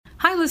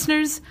Hi,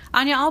 listeners.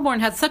 Anya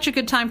Alborn had such a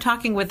good time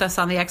talking with us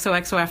on the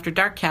XOXO After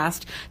Dark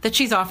cast that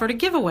she's offered a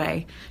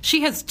giveaway.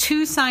 She has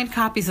 2 signed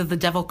copies of The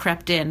Devil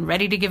Crept In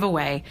ready to give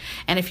away.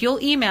 And if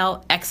you'll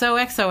email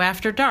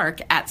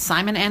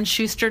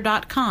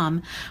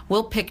xoxoafterdark@simonandschuster.com,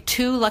 we'll pick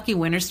 2 lucky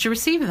winners to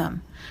receive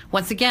them.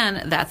 Once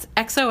again, that's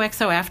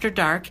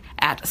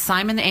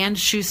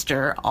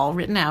xoxoafterdark@simonandschuster, all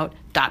written out,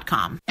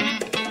 .com.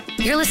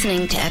 You're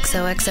listening to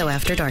XOXO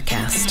After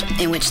Darkcast,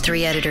 in which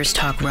 3 editors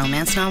talk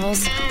romance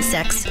novels,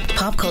 sex,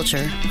 pop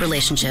culture,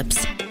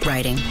 relationships,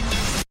 writing.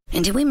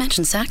 And did we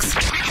mention sex?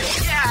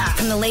 Yeah!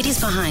 From the ladies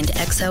behind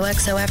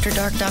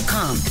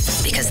XOXOAfterdark.com,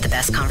 because the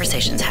best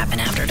conversations happen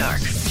after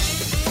dark.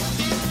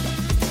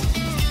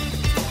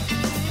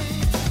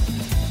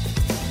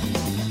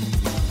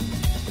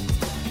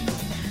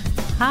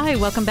 Hi,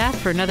 welcome back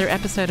for another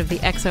episode of the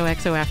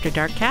XOXO After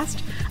Dark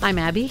cast. I'm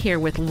Abby, here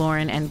with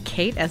Lauren and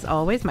Kate, as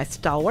always, my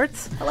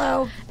stalwarts.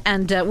 Hello.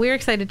 And we're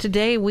excited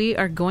today. We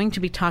are going to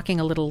be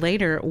talking a little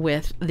later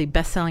with the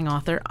best-selling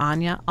author,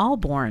 Anya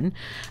Alborn.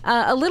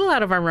 A little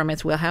out of our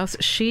romance wheelhouse.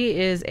 She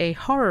is a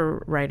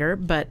horror writer,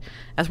 but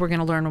as we're going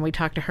to learn when we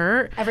talk to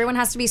her... Everyone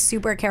has to be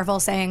super careful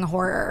saying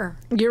horror.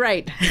 You're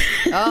right.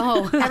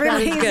 Oh,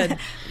 that is good.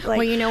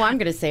 Well, you know I'm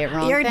going to say it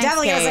wrong. You're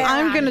definitely going to say it wrong.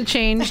 I'm going to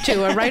change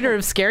to a writer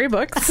of scary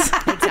books.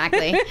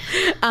 Exactly.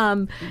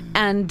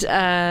 And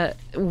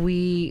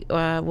we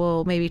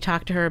will maybe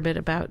talk to her a bit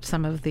about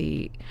some of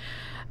the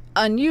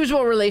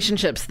unusual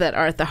relationships that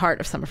are at the heart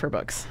of some of her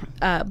books.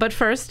 But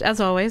first, as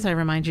always, I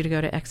remind you to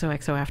go to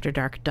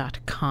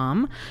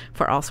xoxoafterdark.com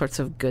for all sorts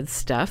of good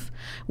stuff.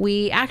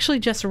 We actually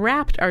just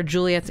wrapped our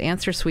Juliet's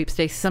Answer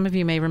sweepstakes. Some of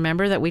you may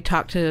remember that we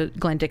talked to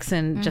Glenn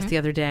Dixon just the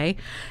other day.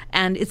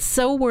 And it's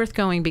so worth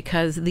going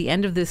because the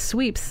end of this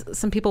sweeps,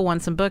 some people won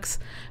some books,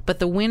 but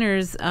the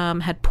winners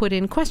had put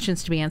in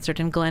questions to be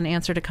answered, and Glenn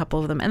answered a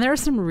couple of them. And there are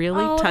some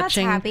really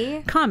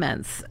touching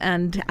comments.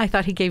 And I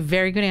thought he gave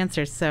very good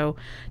answers. So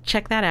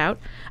check that out.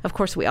 Of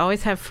course, we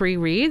always have free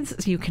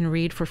reads. You can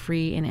read for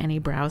free in any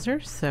browser,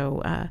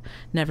 so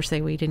never say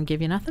we didn't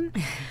give you nothing.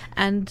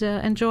 And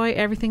enjoy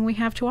everything we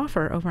have to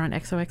offer over on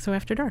XOXO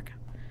After Dark.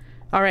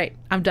 All right,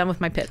 I'm done with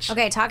my pitch.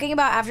 Okay, talking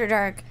about After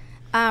Dark,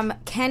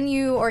 can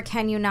you or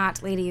can you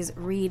not, ladies,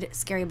 read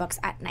scary books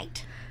at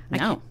night?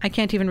 No. I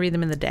can't even read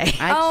them in the day.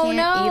 I can't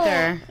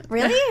either.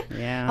 Really?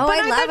 Yeah. Oh, But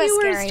I love thought a you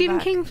were a scary Stephen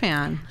book. King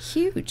fan.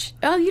 Huge.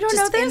 Oh, you don't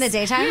know Just this? in the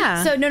daytime?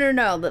 Yeah. So,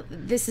 no.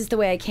 This is the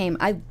way I came.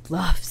 I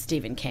love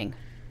Stephen King.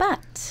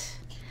 But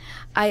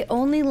I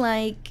only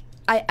like...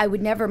 I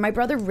would never... My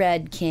brother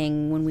read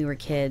King when we were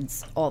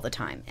kids all the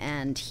time.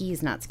 And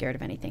he's not scared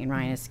of anything. And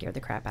Ryan has scared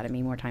the crap out of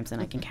me more times than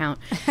I can count.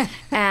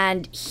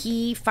 And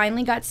he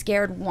finally got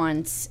scared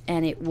once.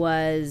 And it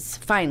was...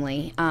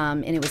 Finally.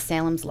 And it was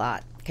Salem's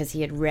Lot. Because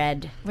he had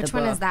read Which the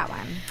one book. is that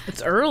one?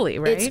 It's early,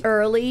 right? It's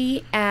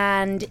early,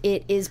 and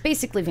it is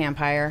basically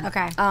vampire.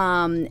 Okay.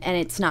 And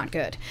it's not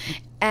good.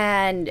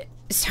 And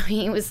so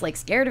he was like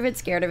scared of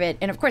it.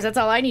 And of course, that's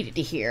all I needed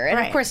to hear. And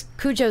Right. of course,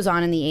 Cujo's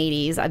on in the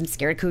 80s. I'm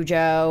scared of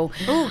Cujo.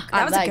 Ooh,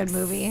 that was a I'm, good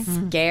movie.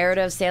 Scared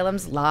of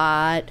Salem's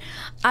Lot.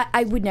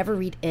 I would never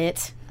read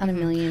it on a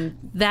million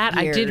That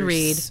I did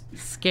years. read.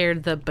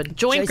 Scared the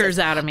bajoinkers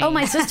out of me. Oh,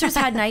 my sisters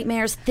had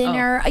nightmares.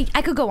 Thinner.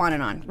 I could go on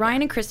and on.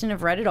 Ryan and Kristen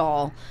have read it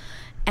all.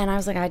 And I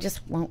was like, I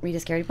just won't read a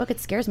scary book. It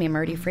scares me. I'm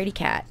already a fraidy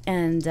cat.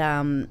 And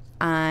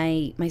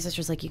my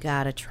sister's like, you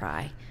gotta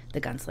try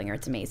The Gunslinger.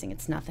 It's amazing.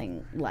 It's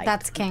nothing like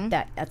That's King?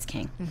 That's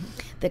King.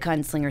 The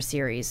Gunslinger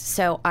series.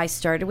 So I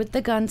started with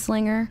The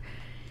Gunslinger,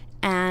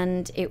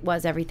 and it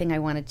was everything I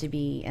wanted to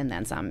be, and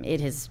then some. It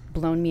has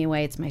blown me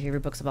away. It's my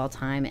favorite books of all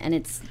time, and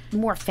it's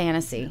more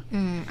fantasy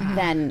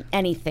than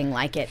anything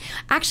like it.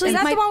 Actually, Is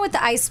that the one with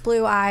the ice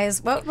blue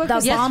eyes? What the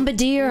was that?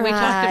 Bombardier. we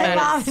talked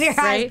about Bombardier it,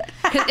 right?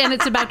 And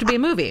it's about to be a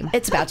movie.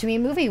 It's about to be a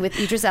movie with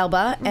Idris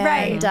Elba and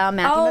Right.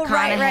 Matthew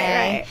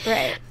McConaughey.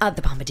 Right.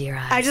 The Bombardier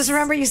Eyes. I just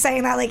remember you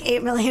saying that like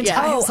 8 million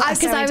times. because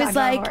last time we I talked was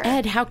about like, horror.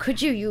 Ed, how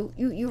could you?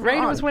 You Right,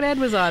 wrong. it was when Ed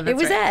was on. It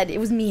That's was right. Ed. It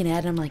was me and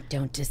Ed. I'm like,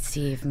 don't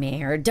deceive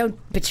me or don't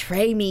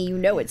betray me. You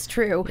know it's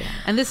true.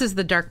 And this is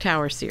the Dark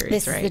Tower series,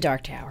 This right? is the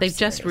Dark Tower They've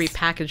just series.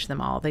 repackaged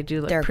them all. They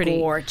do look They're pretty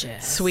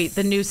gorgeous. sweet.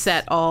 The new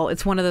set,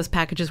 it's one of those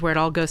packages where it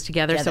all goes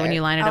together. So when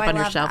you line it up I on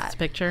your love shelf, that. it's a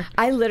picture.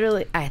 I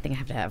think I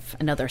have to have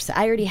another set.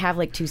 I already have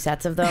like 2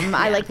 sets of them.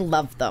 I like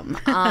love them.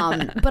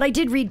 But I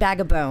did read Bag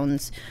of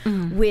Bones,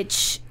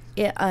 which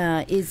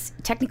is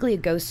technically a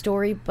ghost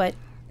story, but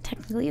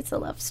technically it's a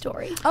love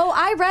story. Oh,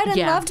 I read and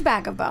Yeah. loved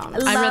Bag of Bones. I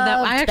read that. I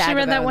Loved actually Bag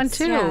read of that one Bones.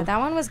 too. Yeah, that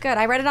one was good.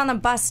 I read it on the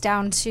bus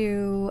down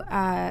to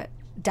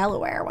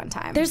Delaware one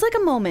time. There's like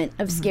a moment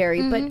of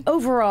scary, but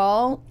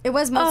overall, it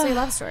was mostly a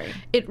love story.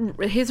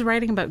 His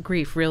writing about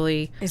grief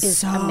really is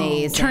so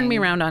amazing. turned me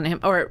around on him,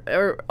 or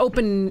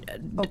opened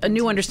a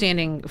new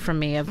understanding from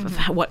me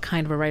of what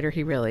kind of a writer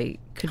he really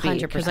could be.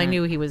 Because I 100%.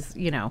 knew he was,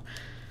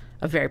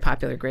 a very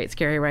popular, great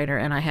scary writer,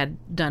 and I had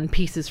done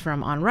pieces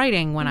from on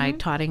writing when I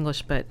taught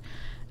English, but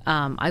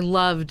I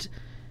loved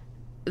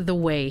the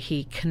way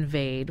he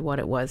conveyed what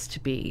it was to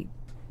be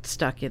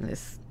stuck in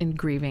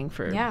grieving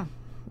for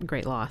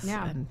great loss.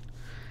 Yeah. And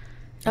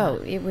Oh,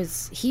 it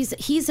was.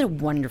 He's a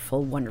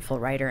wonderful, wonderful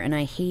writer, and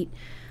I hate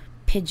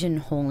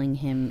pigeonholing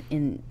him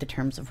in the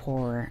terms of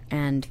horror.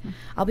 And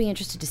I'll be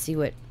interested to see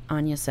what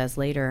Anya says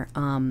later.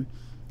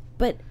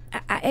 But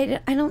I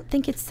don't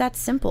think it's that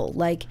simple.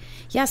 Like,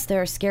 yes,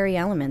 there are scary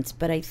elements,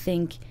 but I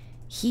think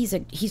he's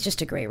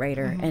just a great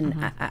writer,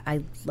 and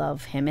I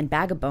love him. And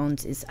Bag of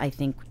Bones is, I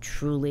think,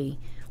 truly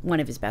one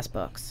of his best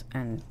books,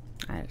 and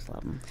I just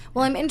love him.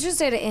 Well, I'm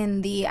interested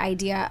in the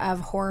idea of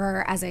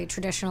horror as a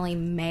traditionally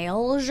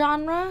male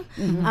genre.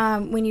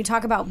 When you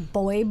talk about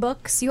boy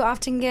books, you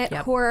often get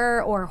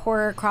horror or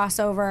horror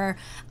crossover.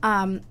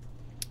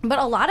 But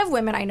a lot of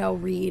women I know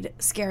read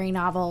scary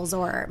novels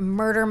or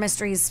murder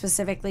mysteries,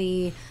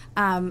 specifically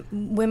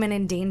women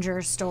in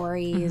danger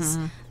stories.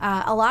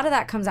 A lot of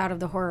that comes out of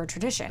the horror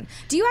tradition.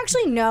 Do you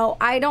actually know,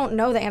 I don't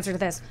know the answer to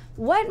this,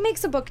 what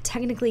makes a book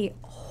technically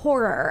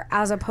horror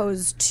as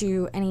opposed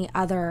to any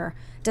other?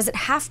 Does it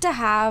have to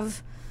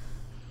have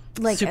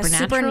like a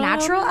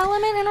supernatural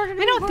element in order to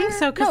be horror? I don't think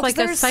so, because like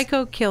a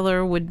psycho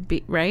killer would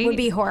be, right? Would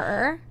be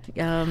horror.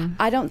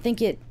 I don't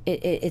think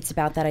it's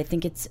about that. I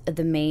think it's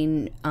the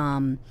main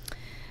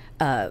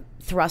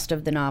thrust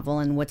of the novel,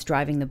 and what's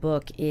driving the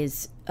book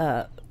is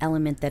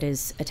element that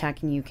is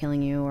attacking you,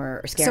 killing you,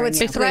 or scaring you. So it's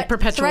basically a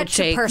perpetual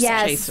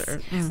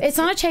chaser. It's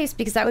not a chase,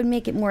 because that would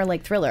make it more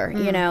like Thriller.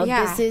 You know,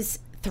 this is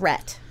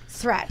threat.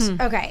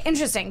 Okay,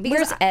 interesting.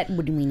 Because where's Ed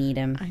when we need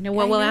him? I know.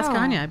 Well, we'll ask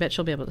Anya. I bet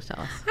she'll be able to tell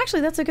us.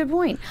 Actually, that's a good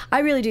point. I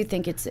really do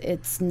think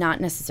it's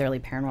not necessarily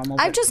paranormal.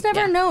 I've just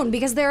never known,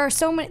 because there are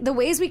so many. The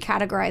ways we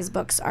categorize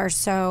books are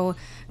so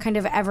kind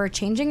of ever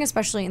changing,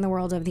 especially in the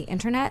world of the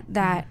internet.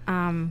 That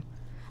I'm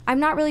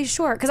not really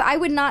sure, because I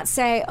would not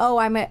say,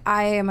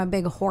 I am a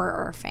big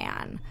horror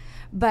fan.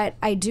 But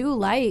I do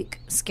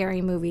like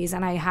scary movies,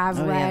 and I have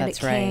read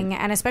King,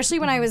 and especially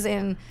when I was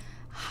in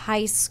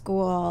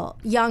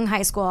young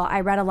high school,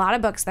 I read a lot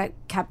of books that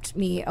kept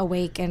me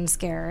awake and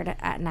scared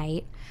at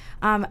night.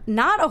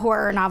 Not a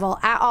horror novel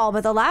at all,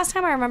 but the last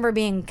time I remember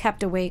being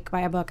kept awake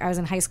by a book, I was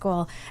in high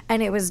school,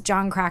 and it was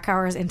Jon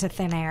Krakauer's Into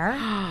Thin Air.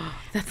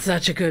 That's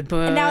such a good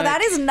book. Now,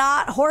 that is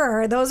not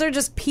horror. Those are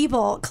just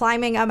people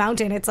climbing a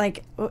mountain. It's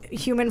like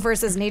human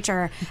versus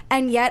nature.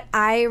 And yet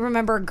I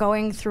remember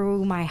going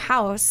through my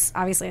house.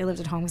 Obviously, I lived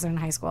at home because I was in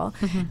high school.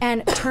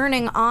 And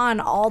turning on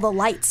all the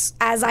lights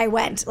as I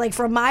went. Like,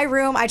 from my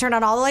room, I turned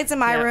on all the lights in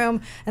my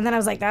room. And then I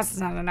was like, that's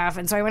not enough.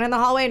 And so I went in the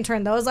hallway and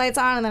turned those lights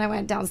on. And then I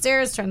went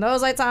downstairs, turned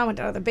those lights on, went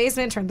down to the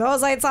basement, turned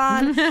those lights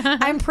on.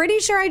 I'm pretty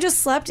sure I just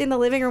slept in the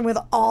living room with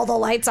all the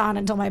lights on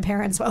until my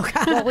parents woke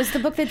up. What was the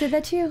book that did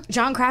that to you?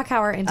 Jon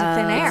Krakauer, Into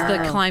Thin Air.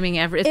 It's the climbing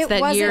Everest. It's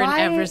that year in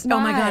Everest. Oh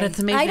my God, it's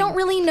amazing. I don't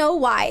really know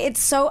why.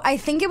 I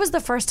think it was the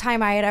first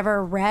time I had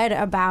ever read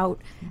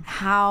about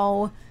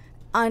how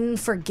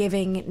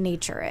unforgiving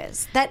nature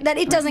is. That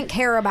it doesn't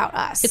care about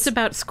us. It's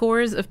about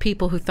scores of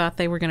people who thought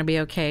they were going to be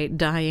okay,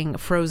 dying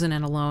frozen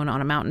and alone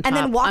on a mountaintop. And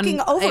then walking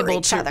over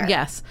each other.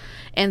 Yes.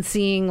 And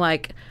seeing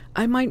like,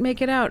 I might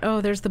make it out.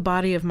 Oh, there's the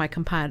body of my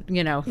compatriots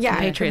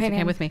who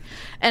came with me.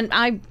 And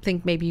I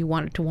think maybe you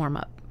wanted to warm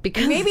up.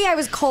 Because maybe I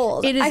was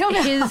cold. It is I don't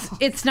know.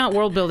 It's not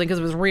world building because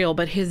it was real,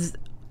 but his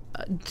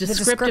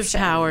descriptive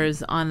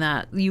powers on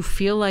that, you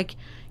feel like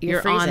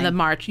you're on the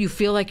march. You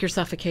feel like you're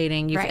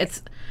suffocating.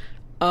 It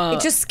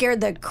just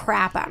scared the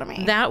crap out of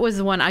me. That was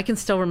the one I can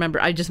still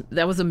remember.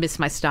 That was a Miss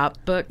My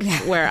Stop book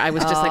where I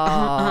was just like,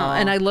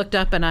 and I looked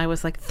up and I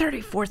was like,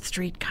 34th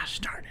Street, gosh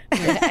darn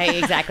it.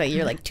 Exactly.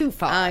 You're like, too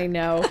far. I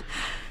know.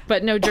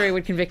 But no jury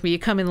would convict me. You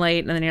come in late,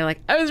 and then you're like,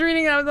 I was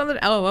reading, I was on the...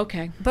 Oh,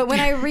 okay. But when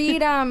I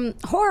read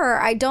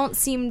horror, I don't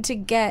seem to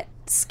get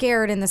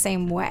scared in the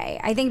same way.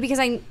 I think because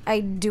I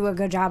do a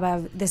good job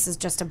of, this is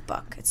just a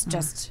book. It's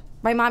just...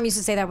 My mom used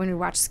to say that when we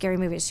watched scary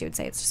movies. She would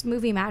say, it's just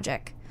movie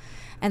magic.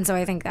 And so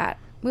I think that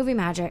movie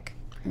magic...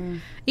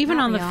 Even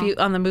on the movie magic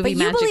that I see. But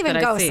you believe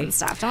in ghosts and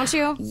stuff, don't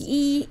you?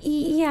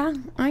 Yeah.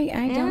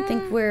 I don't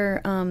think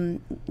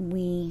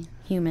we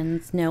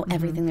humans know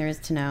everything there is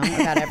to know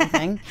about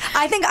everything.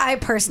 I think I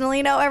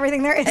personally know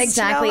everything there is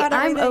to know about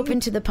everything. I'm open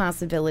to the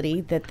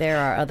possibility that there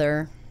are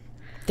other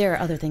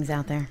things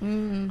out there.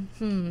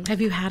 Mm-hmm.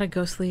 Have you had a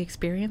ghostly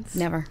experience?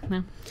 Never.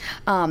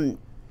 No.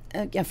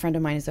 A friend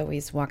of mine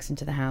always walks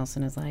into the house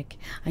and is like,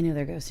 I know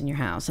there are ghosts in your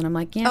house. And I'm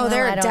like, there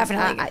are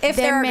definitely. If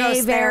there are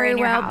ghosts there in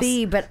your house.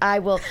 Be, but I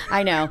will.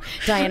 I know.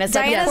 Diana's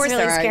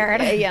really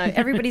scared. Yeah,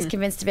 everybody's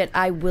convinced of it.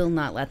 I will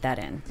not let that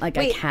in. Wait,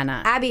 I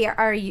cannot.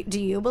 Abby, do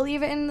you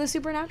believe in the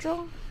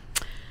supernatural?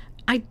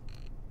 I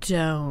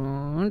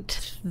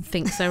don't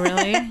think so,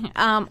 really.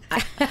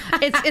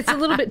 It's a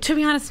little bit, to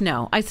be honest,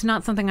 no. It's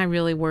not something I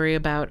really worry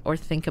about or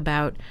think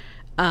about.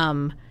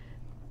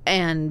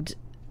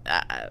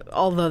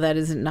 Although that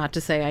isn't not to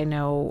say I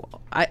know,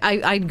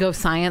 I'd go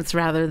science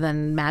rather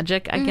than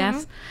magic, I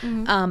guess.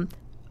 Mm-hmm.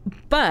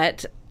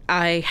 But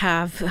I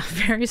have a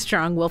very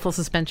strong willful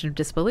suspension of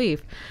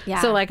disbelief. Yeah.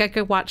 So like I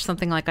could watch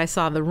something like I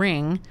saw The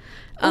Ring.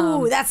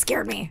 Ooh, that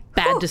scared me.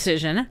 Bad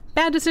decision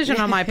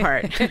on my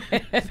part.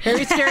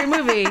 Very scary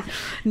movie.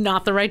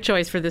 Not the right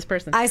choice for this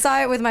person. I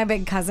saw it with my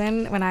big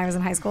cousin when I was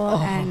in high school,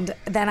 and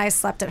then I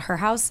slept at her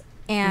house.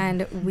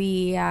 and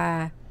we.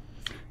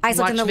 I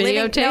slept in the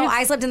videotapes?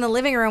 I slept in the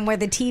living room where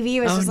the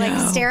TV was just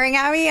like staring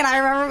at me, and I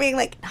remember being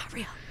like, "Not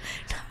real."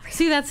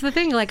 See, that's the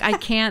thing. Like, I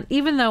can't,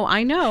 even though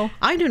I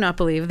do not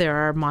believe there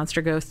are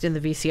monster ghosts in the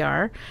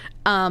VCR,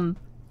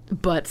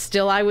 but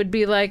still, I would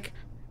be like,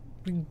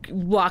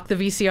 lock the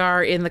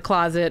VCR in the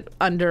closet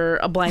under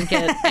a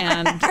blanket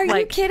and Are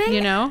like, you kidding?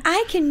 You know,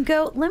 I can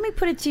go. Let me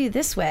put it to you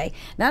this way: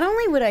 not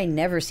only would I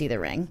never see The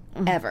Ring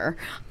ever,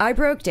 I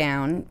broke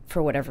down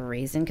for whatever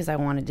reason because I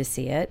wanted to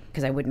see it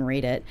because I wouldn't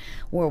read it.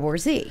 World War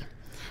Z,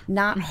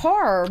 not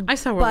horror. I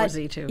saw World War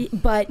Z too.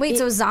 But Wait,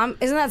 so isn't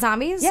that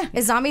zombies? Yeah.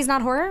 Is zombies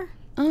not horror?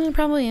 It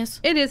probably is.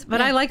 It is, but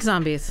I like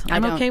zombies.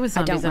 I'm okay with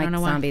zombies. I don't know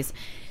why. Zombies.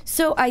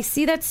 So I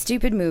see that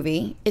stupid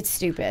movie. It's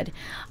stupid. Is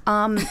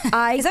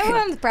that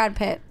one with Brad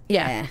Pitt?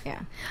 Yeah.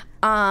 Yeah.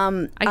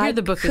 I hear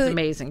the book is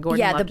amazing. Gordon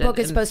yeah, loved the book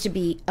it, is supposed to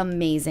be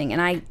amazing,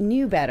 and I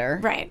knew better.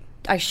 Right.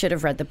 I should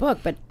have read the book,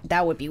 but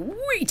that would be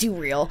way too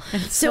real.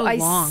 It's so I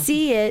long.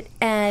 see it,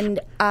 and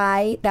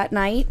that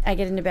night I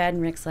get into bed,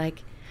 and Rick's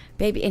like,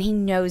 "Baby," and he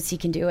knows he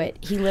can do it.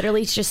 He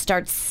literally just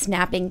starts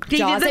snapping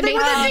jaws at me.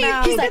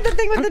 He did the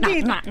thing with the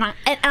teeth.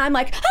 And I'm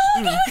like,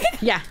 "Oh, God."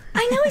 Yeah.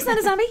 I know he's not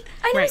a zombie.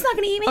 I know Right. he's not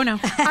going to eat me. Oh, no.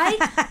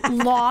 I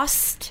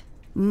lost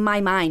my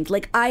mind.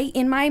 Like,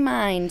 in my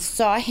mind,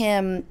 saw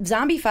him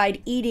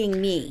zombified eating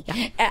me.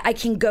 I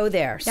can go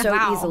there so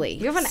Wow. easily.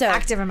 You have an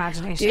active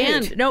imagination.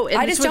 And no, and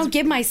I this just was- don't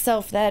give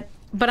myself that.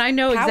 But I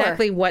know Power.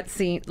 exactly what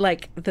scene,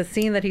 like the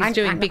scene that he's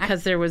doing,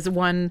 because there was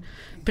one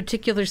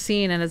particular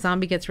scene and a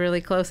zombie gets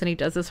really close and he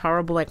does this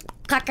horrible, like,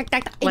 Clack, clack,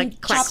 clack, and like, he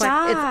clack, chops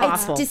clack. It's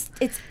off. awful.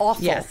 It's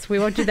awful. Yes, we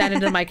won't do that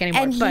into the mic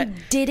anymore. And but he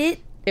did it.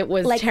 it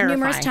was like terrifying.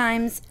 numerous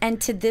times, and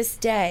to this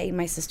day,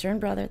 my sister and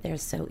brother, they're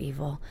so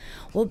evil,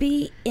 will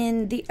be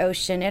in the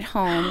ocean at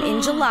home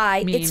in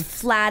July. Mean. It's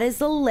flat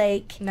as a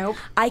lake. Nope.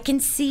 I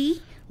can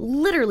see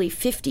literally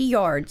 50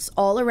 yards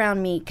all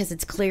around me because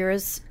it's clear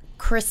as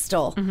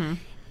crystal. Mm-hmm.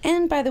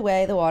 And by the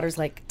way, the water's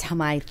like to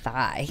my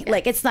thigh.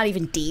 Like, it's not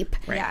even deep.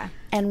 Yeah.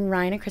 And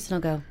Ryan and Kristen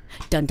will go,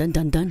 dun, dun,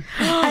 dun, dun.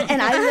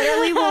 And I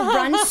literally will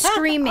run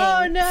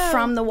screaming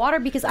from the water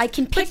because I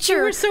can picture. But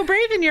you were so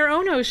brave in your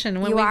own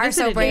ocean when You we are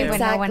so visited brave you. when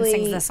no one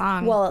sings the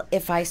song. Well,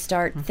 if I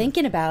start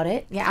thinking about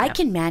it, Yeah. I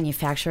can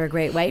manufacture a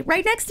great way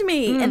right next to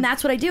me. And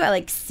that's what I do. I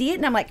like see it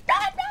and I'm like, run,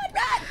 run,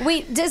 run.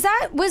 Wait,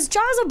 was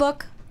Jaws a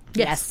book?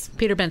 Yes,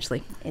 Peter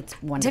Benchley. It's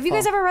wonderful. Have you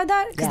guys ever read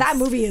that? Because Yes. that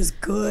movie is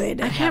good.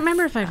 I can't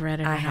remember if I've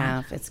read it or I not.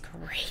 have. It's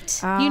great.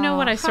 You know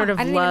what I sort of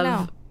I didn't even know.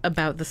 love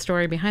about the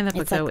story behind that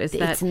book, It's like though, is it's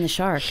that in the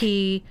shark.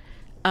 he,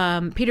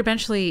 Peter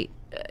Benchley,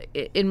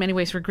 in many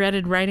ways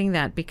regretted writing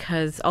that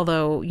because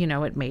although, you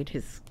know, it made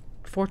his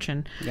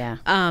fortune, Yeah.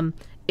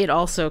 it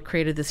also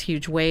created this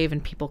huge wave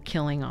and people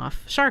killing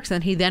off sharks.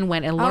 And he then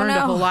went and learned a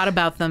no. whole lot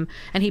about them,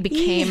 and he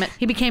became an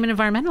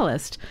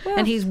environmentalist.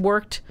 And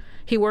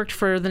he worked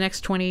for the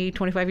next 20,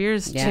 25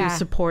 years Yeah. to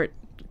support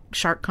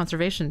shark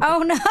conservation. Oh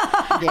no,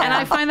 And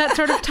I find that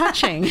sort of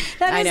touching.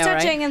 that I is know, right?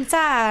 touching and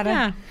sad.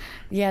 Yeah.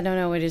 Yeah,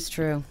 no, it is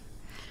true.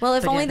 Well,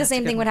 if But yeah, only the that's a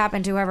same good thing one. would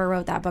happen to whoever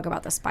wrote that book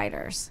about the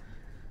spiders.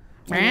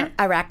 Right?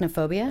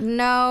 Arachnophobia?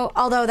 No,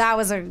 although that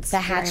was a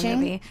scary Hatching?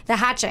 movie. The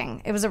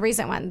Hatching. It was a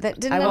recent one that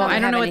didn't. I it won't- have- I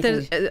don't know have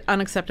what the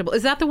unacceptable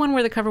is. That the one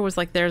where the cover was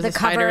like, "There's The a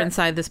spider cover-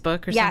 inside this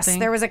book" or Yes, something?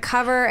 there was a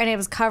cover, and it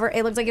was covered.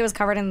 It looked like it was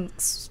covered in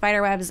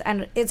spider webs,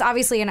 and it's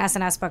obviously an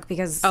SNS book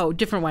because Oh,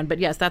 different one, but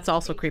yes, that's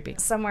also creepy.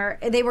 somewhere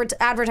they were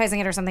advertising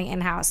it or something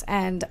in house,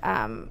 and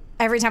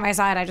every time I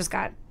saw it, I just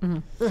got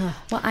Well,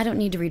 I don't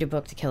need to read a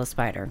book to kill a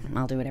spider.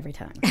 I'll do it every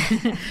time.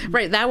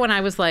 Right, that one I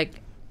was like,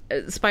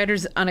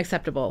 spiders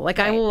unacceptable. Like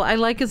I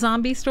like a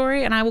zombie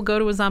story, and I will go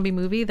to a zombie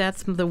movie.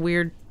 That's the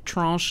weird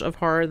tranche of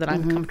horror that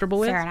I'm comfortable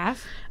with. fair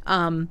enough.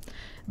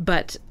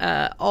 But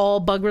all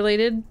bug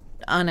related,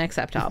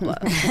 unacceptable.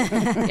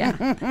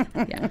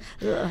 yeah.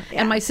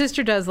 And my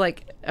sister does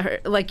like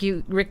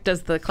Rick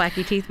does the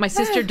clacky teeth. My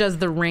sister does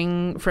the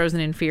Ring Frozen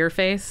in Fear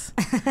face.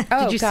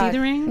 Did you see The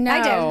Ring? No. I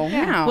did.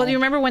 Yeah. Well, do you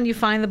remember when you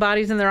find the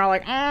bodies and they're all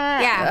like,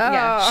 "Ah." Yeah.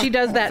 Yeah, she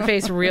does that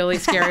face really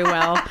scary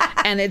well,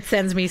 and it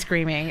sends me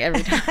screaming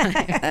every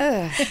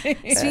time.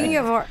 Speaking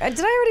of horror, did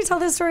I already tell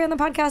this story on the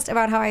podcast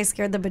about how I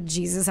scared the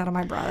bejesus out of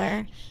my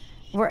brother?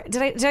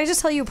 Did I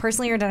just tell you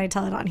personally, or did I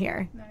tell it on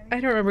here? I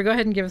don't remember. Go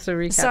ahead and give us a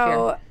recap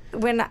So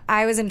when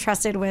I was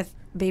entrusted with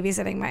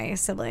babysitting my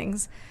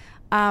siblings,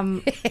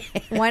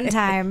 one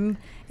time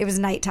it was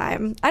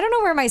nighttime. I don't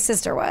know where my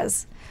sister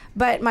was,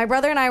 but my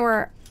brother and I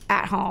were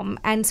at home,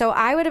 and so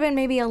I would have been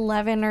maybe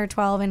 11 or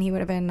 12, and he would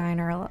have been 9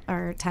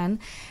 or 10,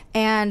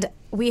 and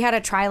we had a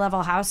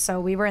tri-level house,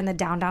 so we were in the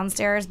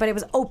downstairs, but it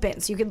was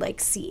open, so you could like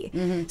see.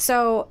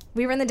 So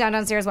we were in the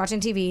downstairs watching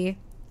TV.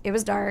 It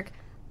was dark.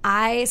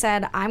 I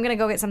said, I'm going to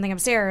go get something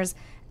upstairs,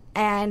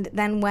 and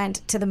then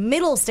went to the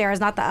middle stairs,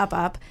 not the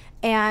up,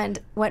 and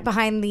went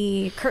behind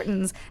the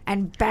curtains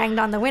and banged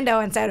on the window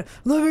and said,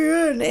 "Let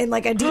me in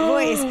like a deep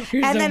voice.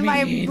 And then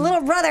my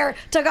little brother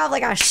took off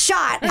like a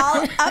shot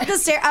all up the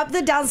stair, up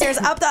the downstairs,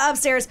 up the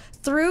upstairs,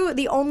 through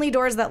the only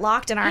doors that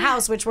locked in our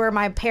house, which were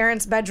my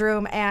parents'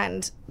 bedroom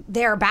and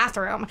their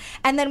bathroom.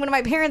 And then when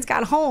my parents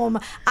got home,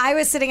 I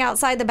was sitting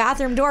outside the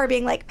bathroom door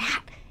being like,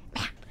 Matt,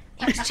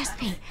 it's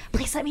just me.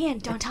 Please let me in.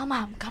 Don't tell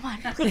Mom. Come on,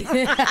 please.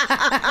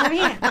 Let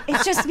me in.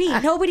 It's just me.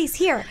 Nobody's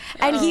here.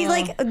 And he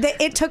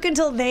it took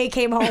until they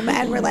came home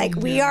and were like,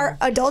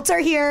 adults are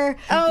here.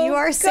 You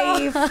are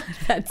safe. All is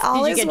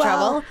well. Did you get in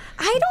trouble?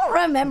 I don't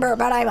remember,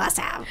 but I must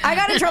have. I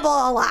got in trouble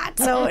a lot,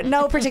 so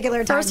no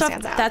particular time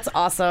stands out. That's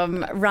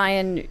awesome.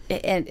 Ryan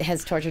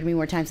has tortured me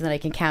more times than I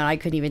can count. I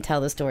couldn't even tell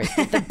the story.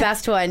 The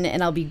best one,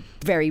 and I'll be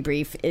very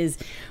brief, is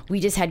we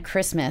just had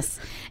Christmas,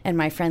 and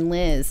my friend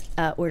Liz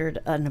ordered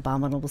an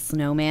abominable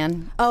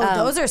snowman. Oh,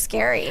 those are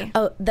scary.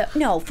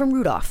 No, from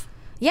Rudolph.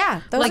 Yeah,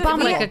 those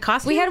like a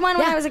costume. We had one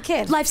when I was a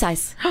kid. Life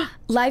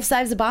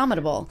size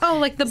abominable. Oh,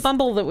 like the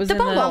Bumble that was the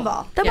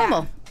Bumble. The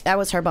Bumble. That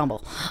was her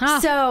Bumble.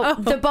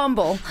 The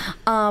Bumble.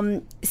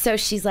 So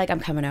she's like, I'm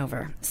coming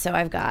over. So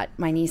I've got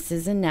my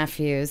nieces and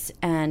nephews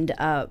and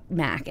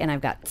Mac, and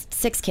I've got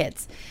 5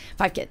 kids.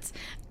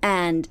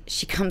 And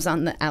she comes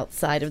on the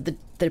outside of the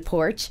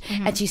porch,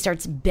 and she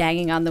starts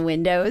banging on the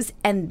windows.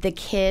 And the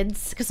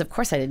kids, because of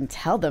course I didn't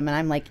tell them, and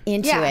I'm like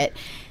into it,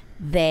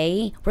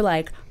 they were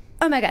like,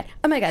 oh my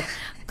God.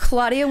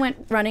 Claudia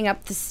went running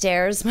up the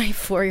stairs. My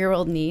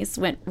 4-year-old niece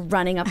went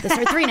running up the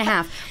stairs.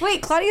 3.5.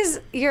 Wait, Claudia's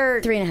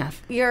your 3.5.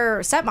 Your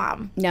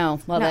stepmom? No,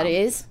 that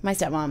is my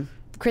stepmom.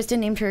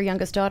 Kristen named her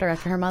youngest daughter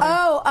after her mother.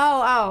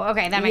 Oh,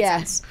 okay, that makes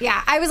sense.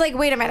 Yeah, I was like,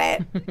 wait a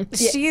minute,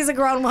 she's a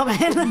grown woman.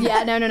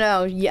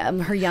 No. Yeah,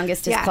 her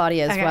youngest is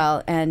Claudia as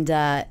well,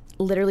 and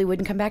literally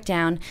wouldn't come back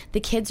down.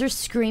 The kids are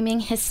screaming,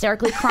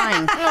 hysterically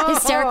crying,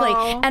 hysterically,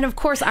 and of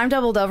course I'm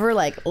doubled over,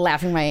 like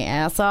laughing my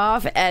ass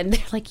off, and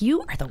they're like,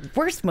 "You are the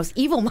worst, most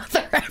evil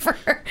mother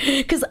ever."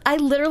 Because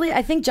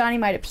I think Johnny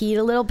might have peed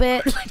a little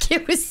bit. Like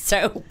it was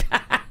so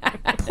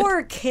bad.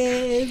 Poor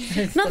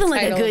kids. Nothing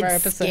like a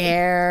good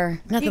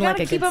scare. Nothing like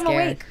a good scare. You gotta keep them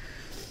awake.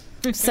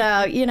 So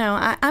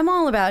I'm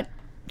all about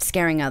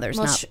scaring others,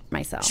 not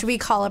myself. Should we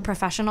call a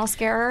professional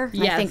scarer?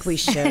 Yes. I think we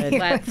should.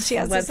 Let's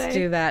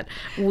do that.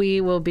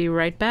 We will be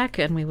right back,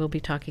 and we will be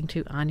talking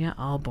to Anya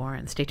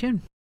Ahlborn. Stay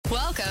tuned.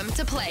 Welcome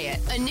to Play It,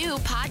 a new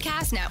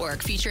podcast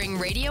network featuring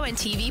radio and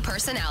TV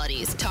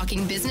personalities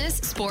talking business,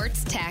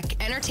 sports,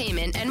 tech,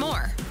 entertainment, and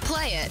more.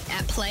 Play it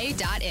at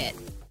play.it.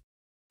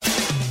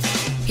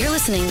 You're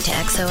listening to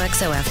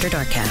XOXO After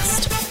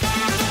Darkcast.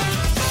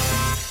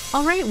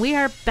 All right, we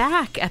are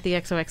back at the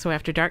XOXO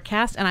After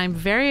Darkcast, and I'm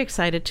very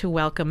excited to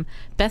welcome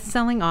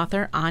best-selling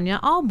author Anya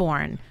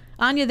Ahlborn.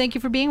 Anya, thank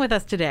you for being with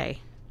us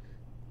today.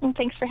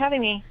 Thanks for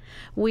having me.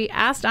 We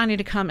asked Anya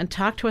to come and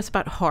talk to us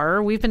about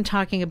horror. We've been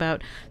talking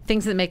about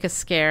things that make us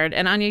scared.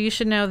 And Anya, you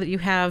should know that you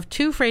have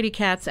 2 fraidy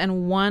cats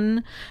and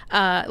 1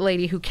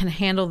 lady who can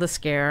handle the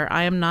scare.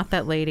 I am not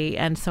that lady.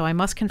 And so I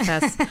must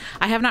confess,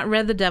 I have not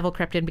read The Devil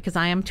Crept In because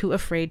I am too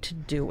afraid to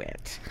do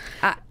it.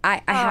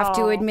 I have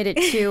to admit it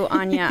too,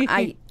 Anya.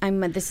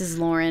 This is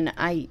Lauren.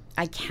 I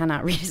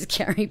cannot read a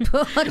scary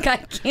book. I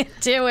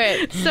can't do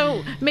it.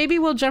 So maybe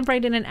we'll jump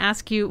right in and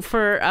ask you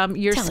for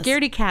your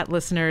scaredy cat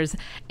listeners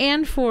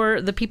and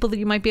for the people that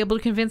you might be able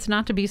to convince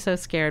not to be so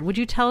scared. Would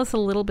you tell us a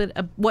little bit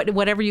of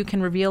whatever you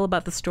can reveal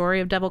about the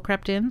story of Devil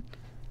Crept In?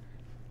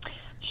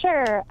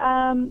 Sure.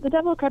 The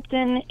Devil Crept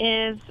In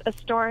is a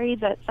story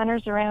that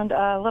centers around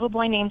a little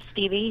boy named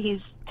Stevie.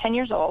 He's 10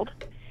 years old,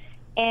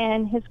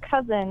 and his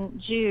cousin,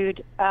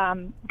 Jude,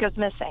 goes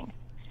missing.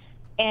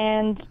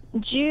 And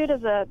Jude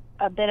is a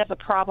bit of a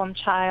problem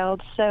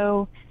child,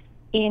 so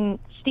in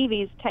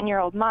Stevie's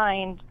 10-year-old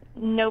mind,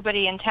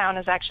 nobody in town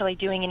is actually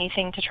doing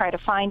anything to try to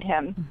find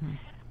him.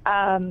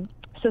 Mm-hmm.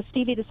 So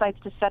Stevie decides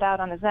to set out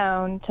on his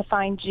own to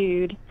find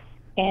Jude,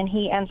 and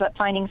he ends up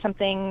finding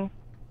something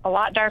a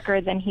lot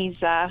darker than he's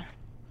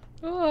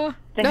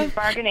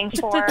bargaining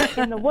for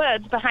in the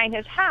woods behind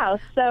his house.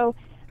 So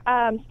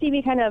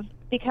Stevie kind of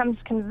becomes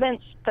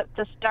convinced that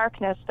this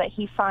darkness that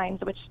he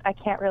finds, which I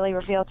can't really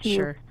reveal to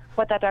you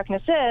what that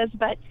darkness is,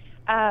 but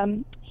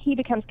he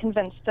becomes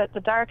convinced that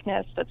the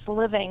darkness that's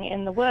living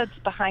in the woods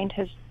behind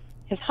his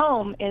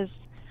home is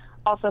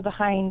also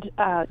behind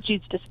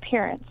Jude's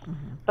disappearance.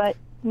 Mm-hmm. But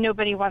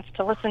nobody wants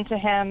to listen to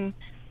him.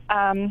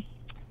 The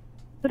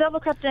Devil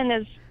Crept In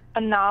is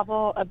a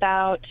novel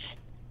about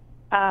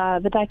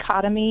the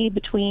dichotomy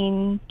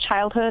between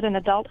childhood and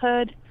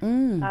adulthood.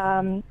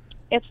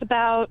 It's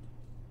about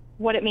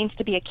what it means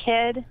to be a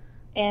kid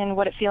and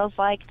what it feels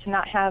like to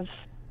not have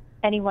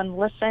anyone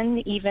listen,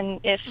 even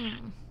if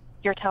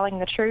you're telling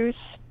the truth.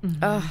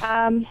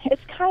 Mm-hmm.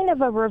 It's kind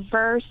of a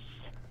reverse,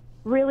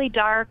 really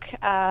dark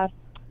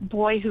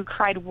boy who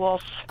cried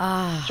wolf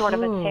sort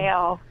of a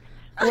tale,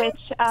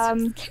 which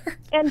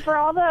and for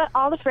all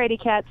the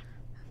fraidy cats,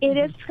 it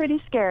is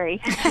pretty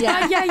scary.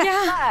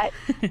 Yeah.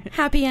 But,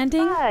 happy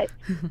ending. But,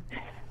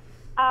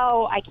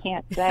 I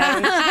can't say.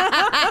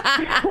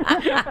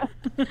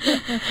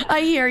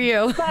 I hear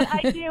you. But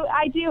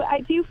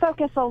I do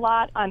focus a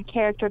lot on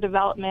character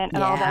development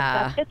and all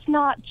that stuff.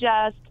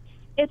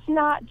 It's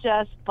not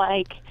just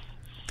like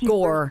super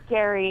gore,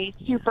 scary,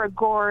 super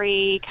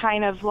gory,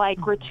 kind of like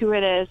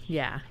gratuitous.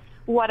 Yeah.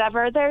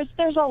 whatever.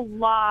 There's a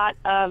lot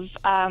of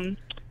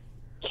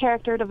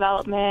character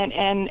development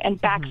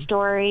and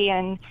backstory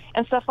and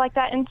stuff like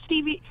that. And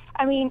Stevie,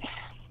 I mean,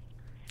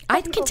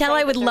 I can tell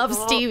I would love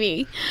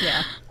Stevie.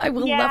 Yeah. I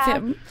will love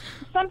him.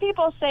 Some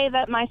people say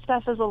that my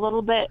stuff is a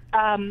little bit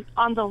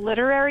on the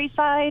literary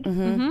side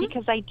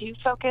because I do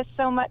focus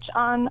so much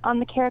on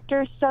the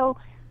characters. So,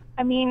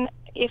 I mean,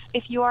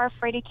 if you are a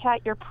Frady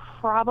Cat, you're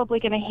probably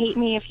going to hate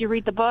me if you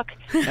read the book.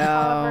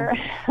 However,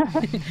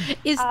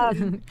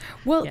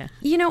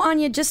 you know,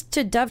 Anya, just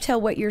to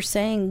dovetail what you're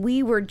saying,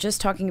 we were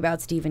just talking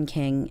about Stephen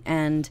King,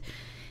 and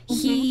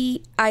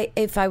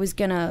if I was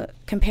going to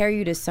compare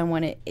you to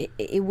someone,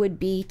 it would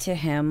be to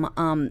him,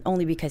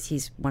 only because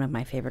he's one of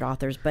my favorite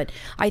authors, but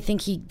I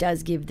think he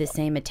does give the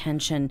same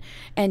attention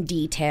and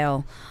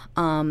detail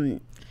to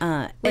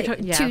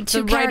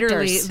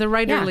characters. The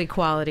writerly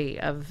quality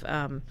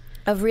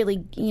of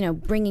really, you know,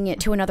 bringing it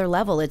to another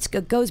level. It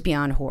goes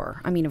beyond horror.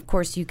 I mean, of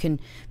course, you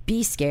can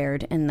be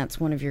scared, and that's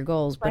one of your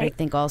goals. But I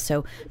think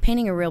also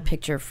painting a real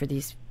picture for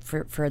these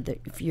for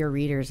your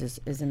readers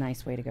is a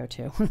nice way to go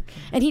too.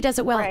 And he does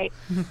it well. Right.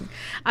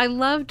 I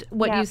loved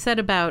what you said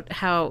about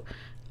how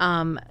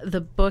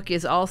the book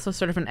is also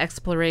sort of an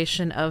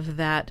exploration of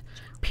that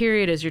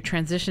period as you're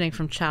transitioning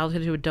from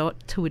childhood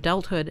to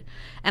adulthood.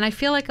 And I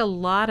feel like a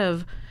lot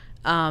of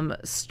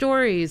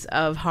stories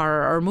of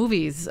horror or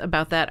movies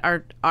about that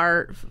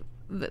are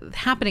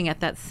happening at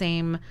that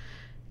same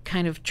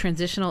kind of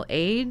transitional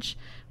age.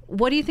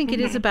 What do you think it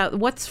is about,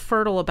 what's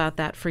fertile about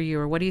that for you,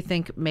 or what do you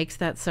think makes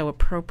that so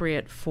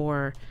appropriate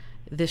for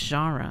this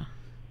genre?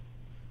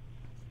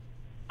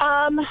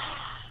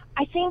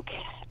 I think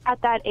at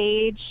that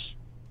age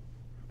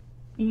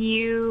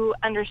you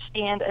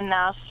understand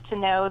enough to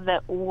know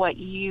that what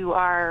you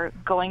are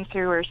going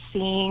through or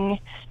seeing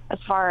as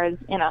far as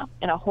in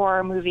a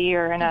horror movie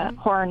or in a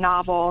horror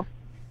novel,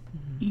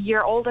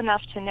 you're old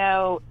enough to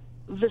know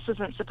this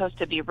isn't supposed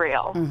to be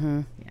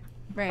real.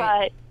 Right.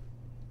 But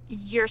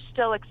you're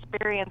still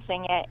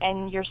experiencing it,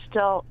 and you're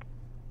still,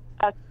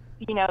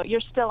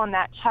 you're still in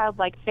that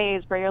childlike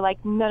phase where you're like,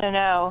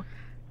 no,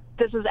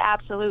 this is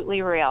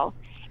absolutely real.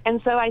 And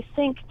so I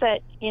think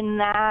that in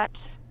that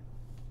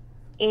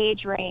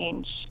age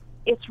range,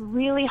 it's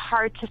really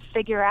hard to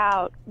figure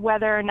out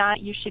whether or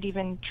not you should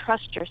even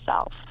trust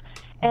yourself.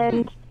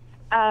 And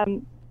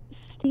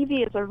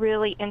Stevie is a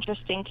really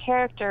interesting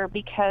character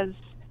because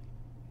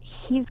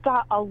he's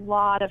got a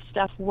lot of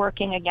stuff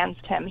working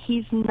against him.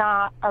 He's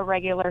not a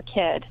regular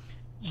kid.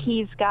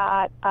 He's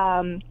got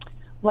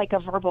like a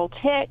verbal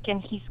tic,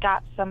 and he's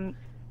got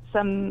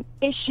some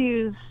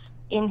issues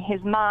in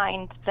his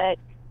mind that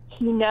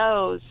he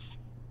knows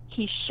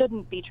he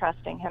shouldn't be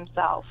trusting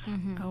himself.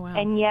 Oh, wow.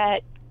 And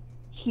yet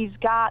he's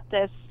got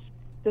this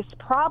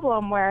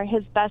problem where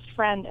his best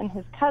friend and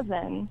his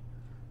cousin,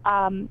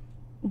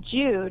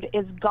 Jude,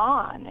 is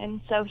gone.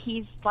 And so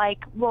he's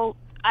like, well,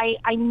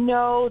 I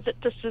know that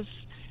this is,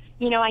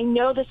 I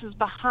know this is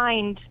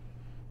behind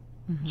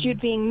Jude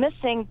being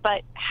missing,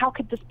 but how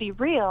could this be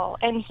real?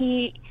 And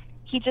he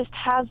just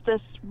has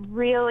this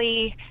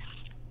really,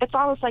 it's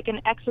almost like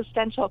an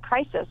existential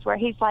crisis where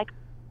he's like,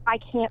 I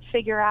can't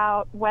figure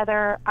out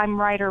whether I'm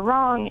right or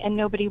wrong, and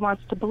nobody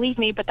wants to believe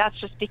me, but that's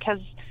just because,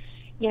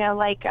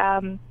 like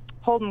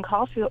Holden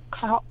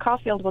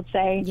Caulfield would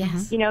say,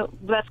 that's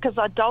because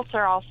adults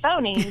are all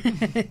phonies.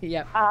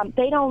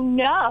 They don't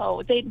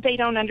know. They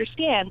don't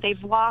understand.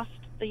 They've lost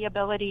the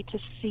ability to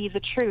see the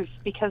truth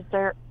because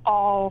they're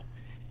all,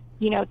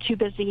 too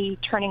busy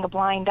turning a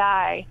blind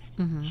eye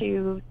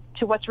to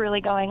what's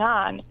really going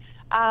on.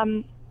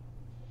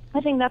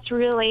 I think that's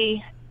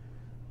really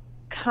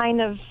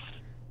kind of,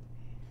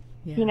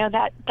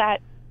 that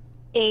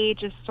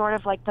age is sort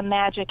of like the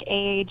magic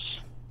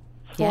age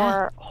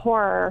for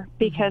horror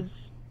because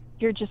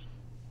you're just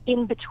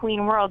in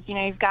between worlds.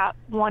 You've got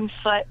one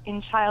foot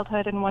in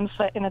childhood and one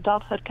foot in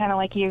adulthood, kind of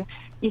like you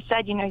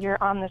said,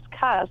 you're on this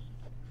cusp.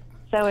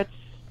 So it's,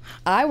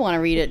 I want to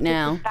read it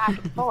now. Back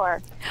and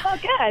forth. Oh,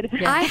 good.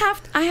 Yeah.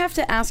 I have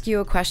to ask you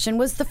a question.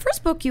 Was the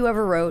first book you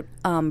ever wrote,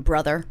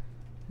 Brother?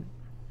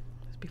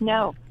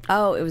 No.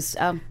 Oh, it was,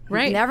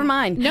 right. Never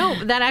mind. No,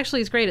 that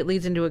actually is great. It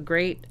leads into a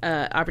great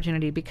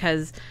opportunity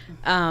because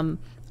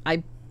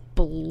I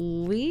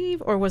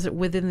believe, or was it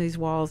Within These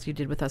Walls you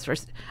did with us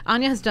first?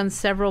 Anya has done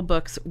several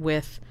books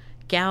with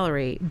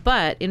Gallery,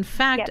 but in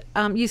fact,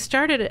 you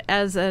started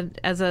as a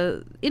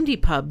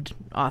indie pub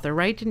author,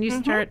 right? Didn't you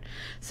start?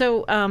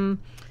 So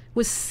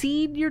was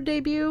Seed your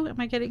debut? Am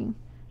I getting...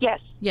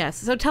 Yes.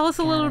 So tell us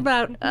a little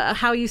about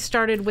how you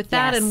started with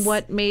that and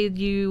what made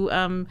you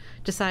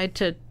decide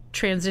to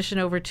transition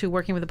over to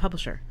working with a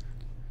publisher.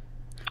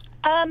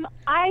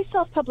 I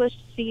self-published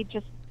Seed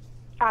just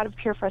out of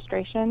pure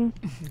frustration.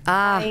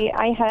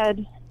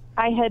 I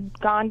had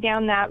gone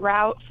down that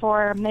route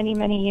for many,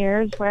 many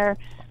years where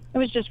it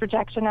was just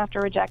rejection after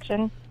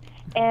rejection,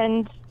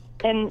 and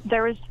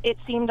it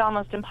seemed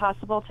almost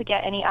impossible to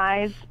get any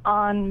eyes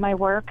on my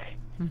work.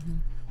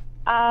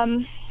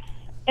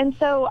 And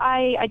so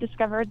I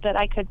discovered that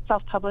I could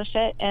self-publish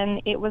it,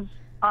 and it was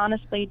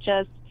honestly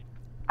just,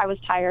 I was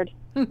tired.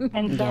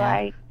 And so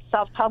I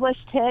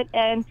self-published it.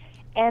 And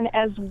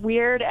as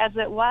weird as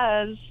it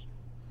was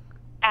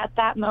at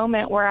that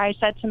moment where I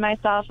said to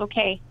myself,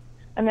 okay,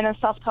 I'm going to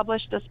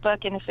self-publish this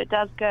book, and if it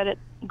does good, it's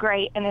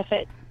great. And if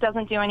it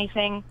doesn't do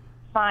anything,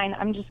 fine.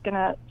 I'm just going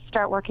to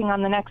start working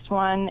on the next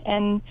one.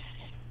 And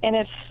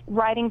if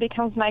writing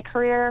becomes my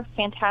career,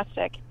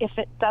 fantastic. If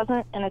it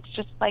doesn't, and it's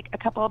just like a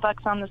couple of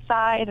bucks on the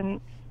side,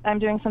 and I'm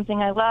doing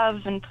something I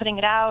love and putting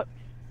it out,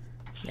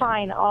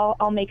 fine.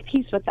 I'll make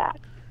peace with that.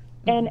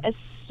 And as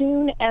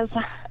soon as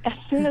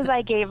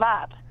I gave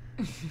up,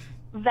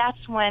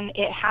 that's when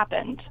it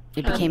happened.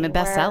 It became a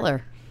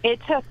bestseller.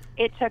 It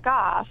took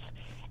off,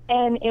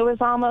 and it was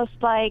almost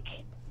like,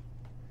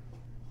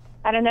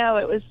 I don't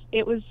know.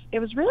 It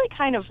was really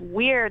kind of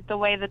weird the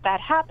way that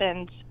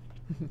happened.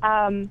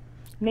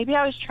 Maybe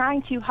I was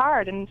trying too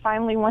hard, and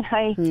finally when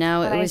I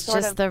was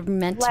just the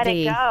meant to be. Let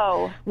it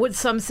go. Would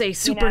some say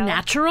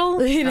supernatural?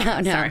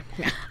 No. Sorry.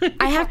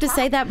 I have to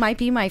say that might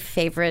be my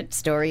favorite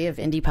story of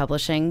indie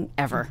publishing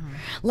ever.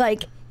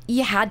 Like,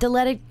 you had to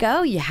let it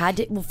go. You had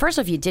to. Well, first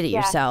off, you did it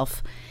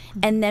yourself,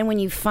 and then when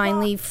you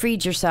finally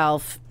freed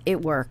yourself,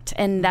 it worked,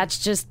 and that's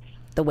just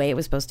the way it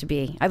was supposed to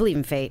be. I believe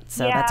in fate,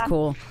 so that's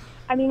cool.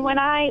 I mean, when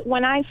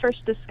I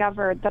first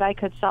discovered that I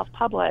could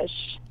self-publish,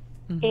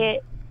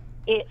 it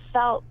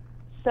felt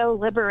so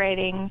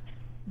liberating,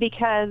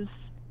 because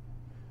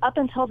up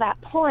until that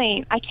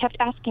point, I kept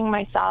asking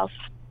myself,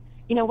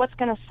 what's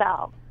going to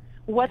sell?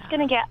 What's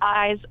going to get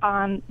eyes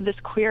on this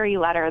query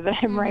letter that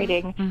I'm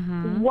writing?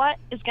 What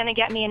is going to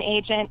get me an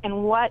agent,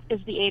 and what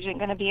is the agent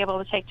going to be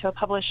able to take to a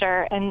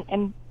publisher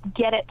and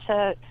get it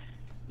to,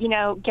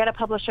 get a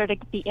publisher to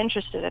be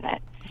interested in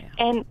it?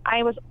 And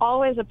I was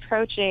always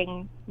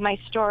approaching my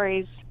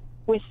stories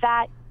with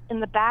that in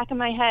the back of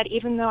my head,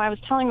 even though I was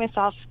telling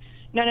myself,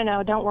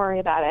 no, don't worry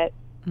about it.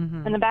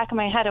 In the back of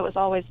my head, it was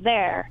always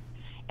there.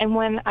 And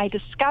when I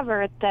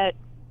discovered that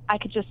I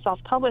could just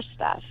self-publish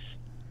stuff,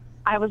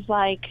 I was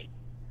like,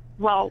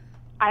 well,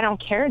 I don't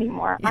care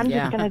anymore. I'm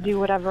just going to do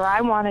whatever I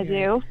want to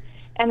do.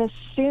 And as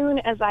soon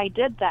as I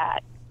did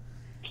that,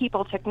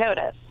 people took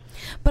notice.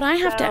 But I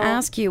have to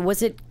ask you,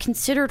 was it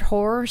considered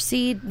horror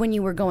seed when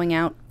you were going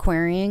out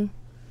querying?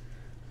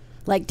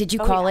 Like, did you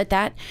call it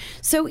that?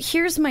 So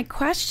here's my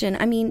question.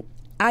 I mean,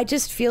 I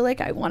just feel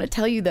like I want to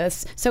tell you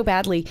this so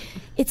badly.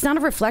 It's not a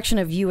reflection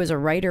of you as a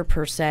writer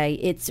per se.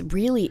 It's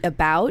really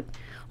about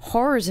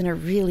horror's in a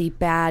really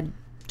bad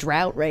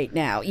drought right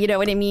now. You know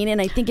what I mean?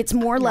 And I think it's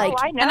more like...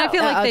 I know. And I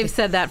feel like they've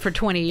said that for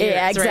 20 years.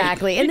 Yeah,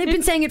 exactly. Right? And they've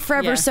been saying it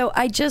forever. So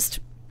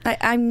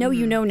I know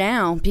you know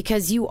now,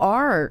 because you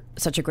are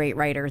such a great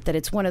writer, that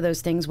it's one of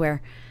those things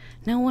where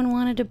no one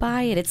wanted to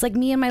buy it. It's like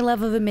me and my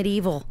love of a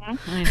medieval.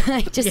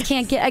 I just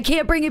I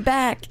can't bring it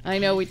back. I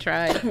know, we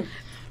tried.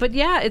 But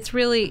yeah, it's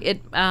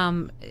really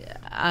of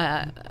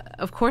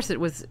course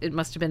it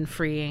must have been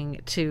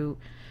freeing to.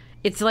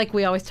 It's like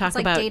we always talk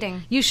about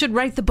dating. You should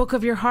write the book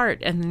of your heart,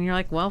 and then you're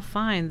like, well,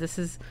 fine, this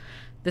is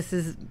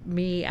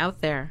me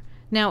out there.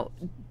 Now,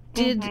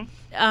 and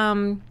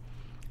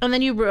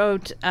then you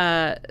wrote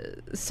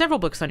several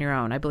books on your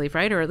own, I believe,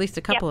 right? Or at least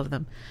a couple of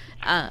them.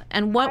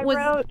 And what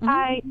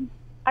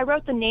I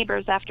wrote The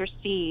Neighbors after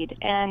Seed,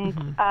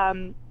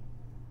 and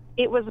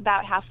it was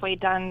about halfway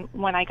done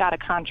when I got a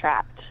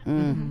contract.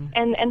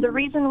 And the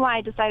reason why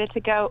I decided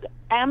to go,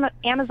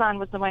 Amazon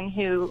was the one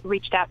who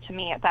reached out to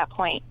me at that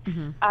point,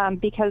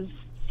 because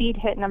Seed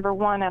hit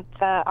 #1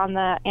 on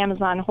the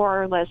Amazon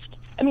horror list.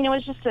 I mean, it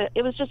was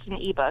just an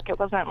ebook. It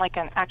wasn't like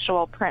an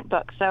actual print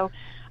book. So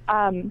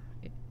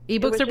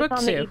ebooks are books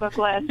on the ebook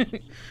list.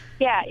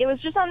 Yeah, it was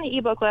just on the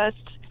ebook list.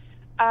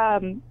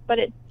 But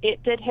it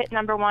did hit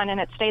 #1,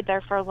 and it stayed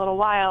there for a little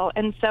while.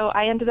 And so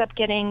I ended up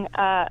getting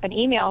an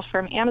email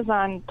from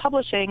Amazon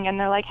Publishing, and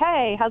they're like,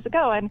 hey, how's it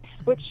going?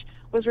 Which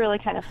was really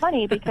kind of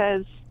funny,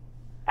 because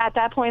at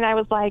that point I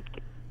was like,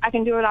 I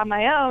can do it on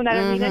my own. I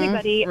don't need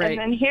anybody. Right. And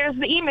then here's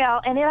the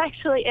email, and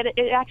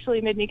it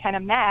actually made me kind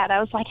of mad. I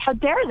was like, how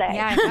dare they?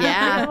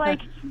 Yeah. Like,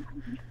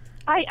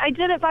 I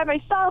did it by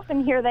myself,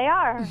 and here they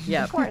are,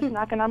 of course,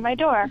 knocking on my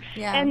door.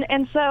 Yeah.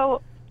 And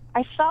so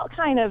I felt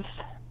kind of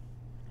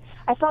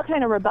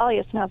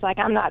rebellious, and I was like,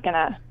 I'm not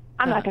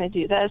gonna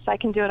do this. I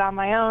can do it on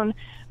my own.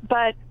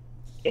 But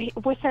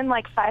within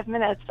like 5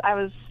 minutes,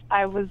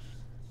 I was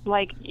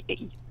like,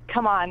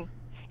 come on,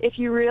 if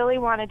you really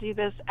want to do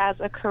this as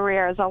a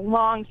career, as a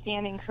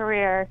long-standing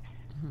career,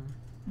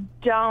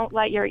 don't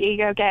let your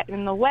ego get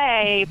in the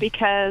way,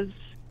 because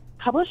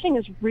publishing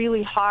is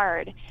really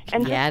hard.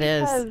 And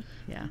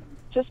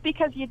just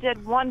because you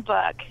did one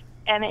book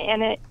and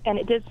it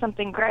did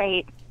something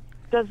great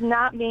does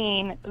not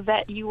mean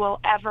that you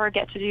will ever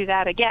get to do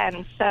that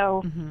again.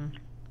 So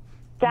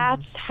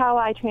that's how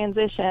I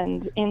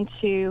transitioned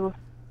into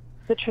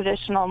the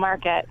traditional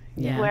market,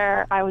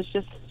 where I was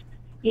just,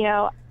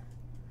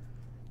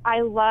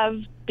 I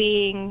love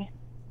being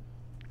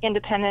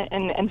independent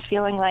and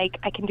feeling like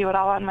I can do it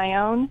all on my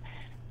own.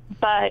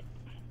 But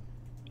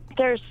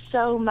there's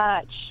so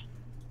much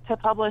to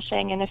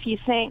publishing, and if you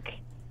think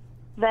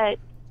that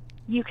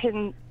you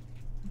can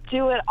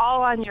do it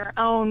all on your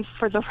own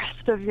for the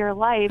rest of your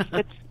life,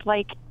 it's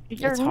like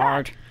you're It's nuts.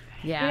 hard.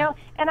 Yeah. You know,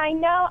 and I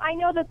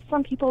know that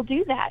some people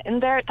do that,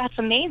 and that's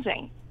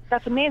amazing.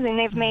 That's amazing.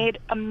 They've made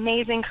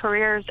amazing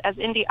careers as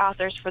indie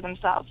authors for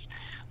themselves.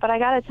 But I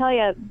got to tell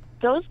you,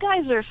 those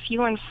guys are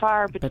few and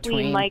far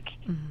between. Like,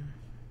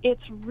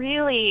 it's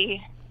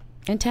really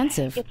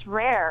intensive. It's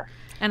rare.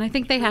 And I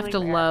think they have to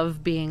really rare.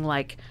 love being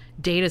like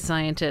data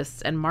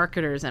scientists and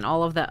marketers and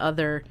all of that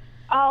other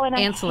And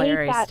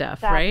ancillary I hate that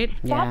stuff, right?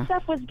 Yeah. That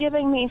stuff was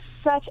giving me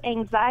such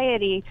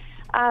anxiety.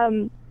 I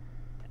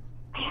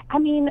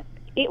mean,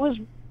 it was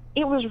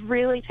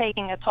really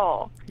taking a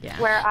toll. Yeah.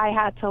 Where I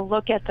had to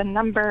look at the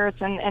numbers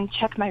and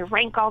check my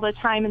rank all the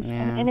time,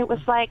 and it was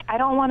like, I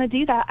don't want to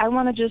do that. I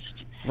want to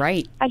just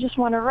Right. I just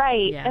want to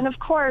write. Yeah. And of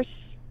course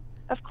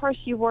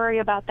you worry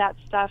about that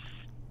stuff.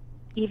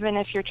 Even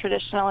if you're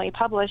traditionally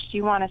published,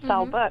 you want to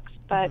sell books,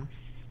 but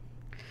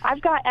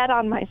I've got Ed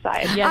on my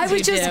side. Yes, I was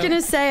you just do.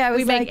 going to say, I was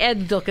We like, make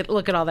Ed look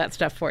at all that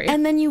stuff for you.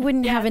 and then you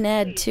wouldn't have an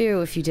Ed,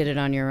 too, if you did it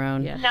on your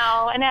own. Yeah.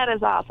 No, and Ed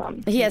is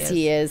awesome. Yes,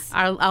 he is.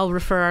 I'll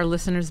refer our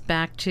listeners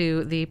back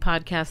to the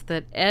podcast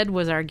that Ed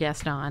was our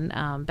guest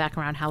on back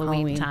around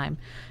Halloween time.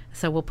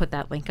 So we'll put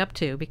that link up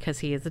too, because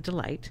he is a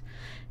delight.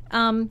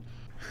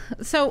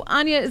 So,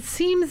 Anya, it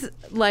seems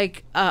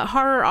like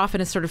horror often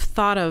is sort of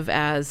thought of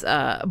as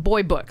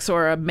boy books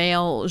or a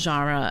male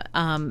genre.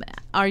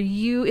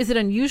 Is it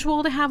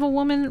unusual to have a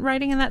woman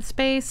writing in that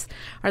space?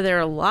 Are there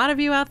a lot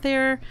of you out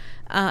there?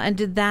 And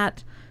did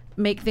that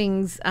make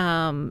things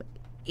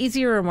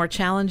easier or more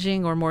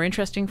challenging or more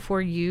interesting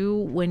for you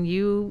when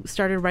you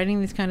started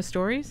writing these kind of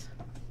stories?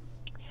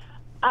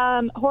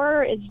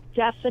 Horror is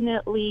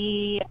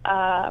definitely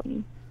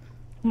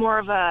more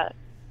of a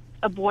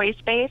boy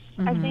space,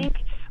 I think,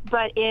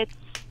 but it's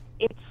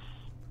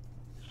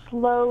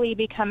slowly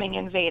becoming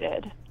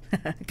invaded.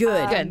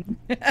 Good.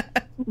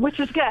 Which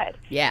is good.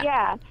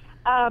 Yeah.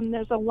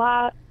 There's a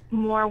lot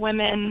more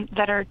women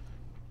that are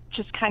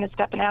just kind of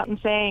stepping out and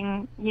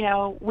saying, you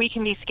know, we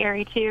can be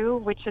scary too,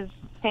 which is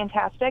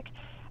fantastic.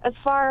 As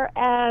far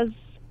as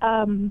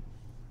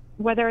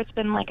whether it's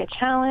been like a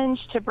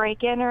challenge to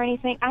break in or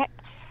anything,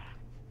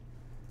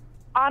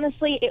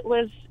 honestly, it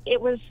was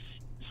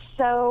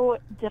so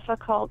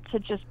difficult to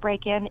just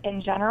break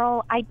in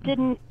general. I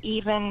didn't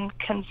even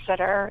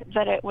consider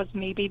that it was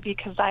maybe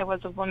because I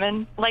was a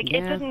woman. Like,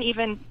 it didn't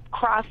even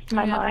cross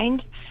my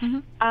mind.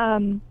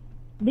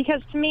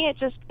 Because to me,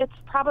 it's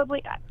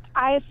probably,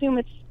 I assume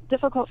it's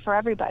difficult for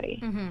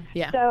everybody.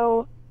 Yeah.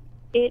 So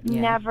it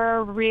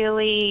never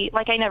really,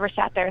 like, I never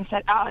sat there and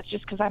said, oh, it's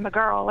just because I'm a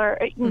girl, or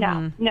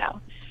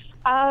no.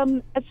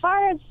 As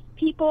far as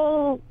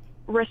people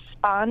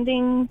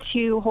responding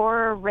to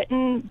horror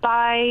written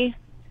by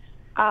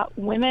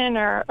women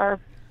or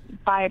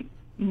by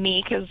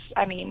me, because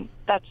I mean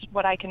that's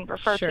what I can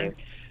refer to.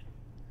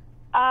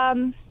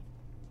 I've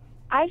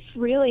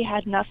really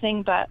had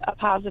nothing but a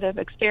positive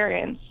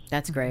experience.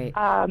 That's great.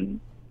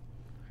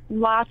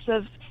 Lots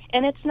of,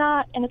 and it's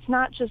not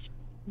just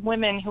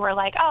women who are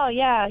like, oh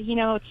yeah, you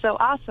know, it's so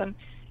awesome.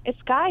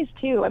 It's guys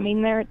too. I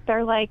mean,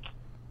 they're like,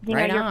 you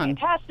know, you're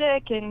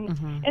fantastic,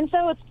 and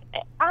so it's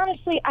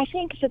honestly, I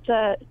think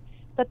that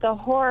the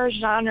horror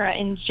genre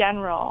in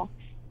general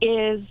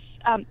is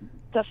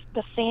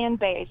the fan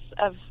base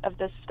of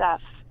this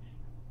stuff.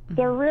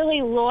 They're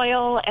really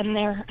loyal, and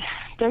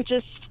they're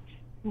just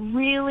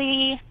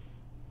really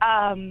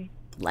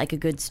like a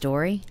good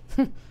story.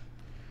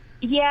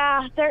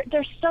 Yeah,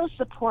 they're so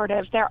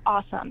supportive. They're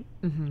awesome.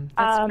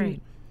 That's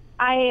great.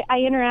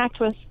 I interact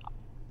with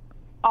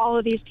all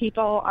of these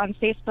people on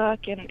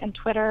Facebook and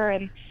Twitter,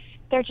 and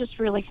they're just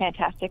really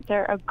fantastic.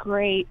 They're a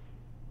great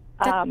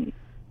fan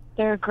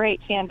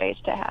base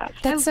to have.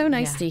 That's so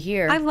nice to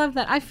hear. I love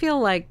that. I feel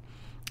like,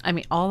 I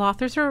mean, all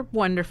authors are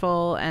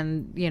wonderful,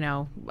 and, you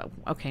know,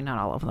 okay, not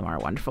all of them are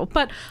wonderful,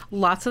 but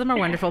lots of them are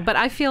wonderful. But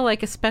I feel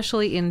like,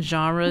 especially in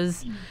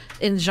genres,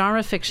 in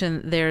genre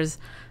fiction, there's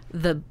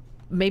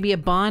maybe a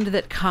bond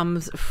that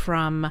comes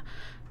from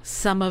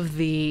some of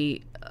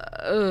the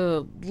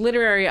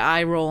literary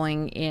eye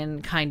rolling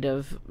in kind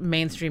of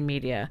mainstream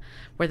media,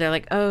 where they're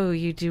like, oh,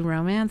 you do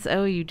romance,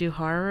 oh, you do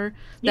horror,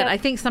 that I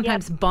think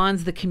sometimes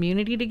bonds the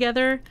community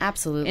together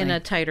absolutely in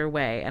a tighter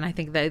way, and I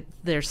think that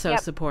they're so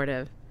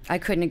supportive. I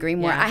couldn't agree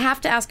more. Yeah. I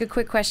have to ask a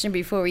quick question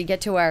before we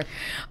get to our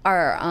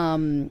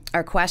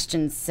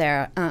questions,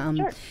 Sarah.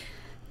 Sure.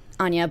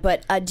 Anya,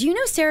 but do you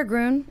know Sarah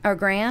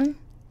Gran?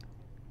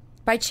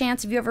 By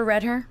chance, have you ever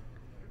read her?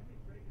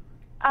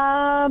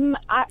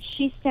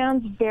 She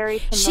sounds very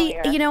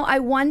familiar.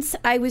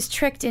 I was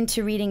tricked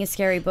into reading a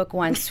scary book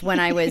once when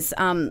I was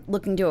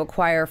looking to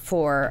acquire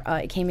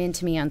it came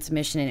into me on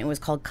submission, and it was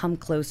called Come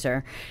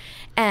Closer.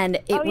 And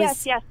it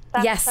was yes.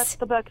 That's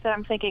the book that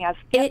I'm thinking of.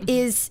 Yep.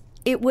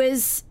 It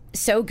was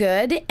so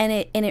good, and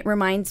it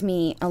reminds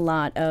me a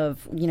lot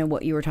of, you know,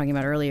 what you were talking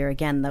about earlier,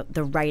 again,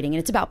 the writing, and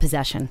it's about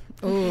possession.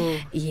 Ooh.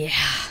 Yeah.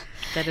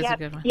 That is a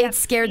good one. It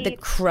scared the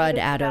crud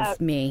out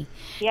of me.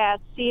 Yeah,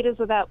 Seed is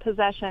about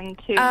possession,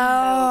 too.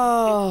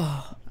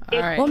 Oh.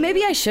 right. Well,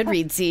 maybe I should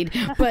read Seed,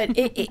 but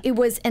it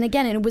was, and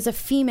again, and it was a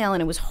female,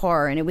 and it was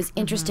horror, and it was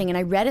interesting, and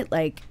I read it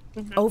like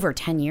over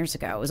 10 years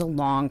ago. It was a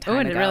long time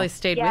and ago. it really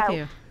stayed with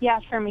you. Yeah,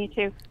 for me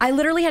too. I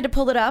literally had to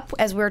pull it up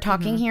as we were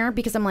talking here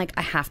because I'm like,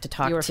 I have to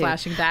talk You were to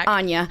flashing back.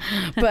 Anya.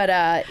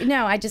 But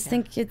no, I just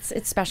think it's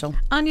special.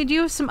 Anya, do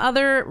you have some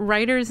other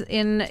writers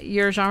in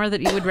your genre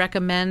that you would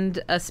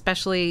recommend,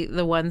 especially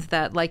the ones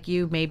that, like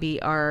you,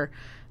 maybe are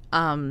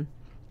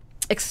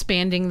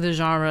expanding the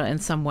genre in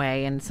some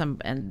way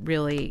and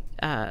really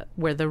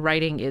where the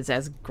writing is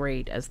as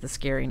great as the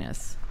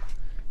scariness?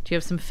 Do you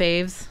have some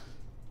faves?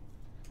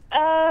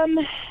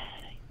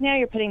 Now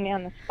you're putting me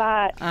on the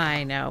spot.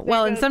 I know.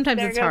 Well, and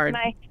sometimes it's hard.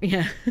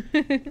 Yeah.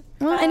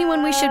 Well,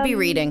 anyone we should be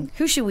reading.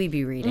 Who should we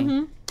be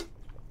reading?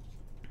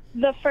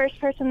 The first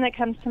person that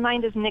comes to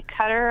mind is Nick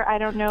Cutter. I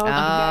don't know if you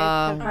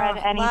guys have read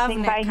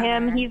anything by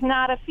him. He's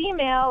not a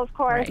female, of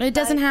course. Right. It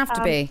doesn't have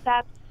to be.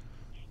 That's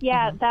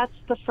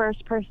the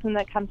first person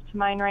that comes to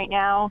mind right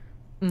now.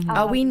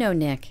 Oh, we know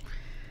Nick.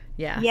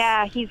 Yeah.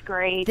 Yeah, he's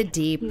great. The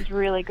Deep. He's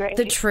really great.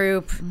 The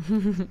Troop.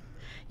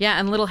 Yeah,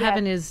 and Little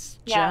Heaven is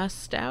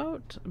just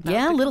out.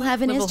 Yeah, Little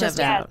Heaven is just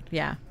out.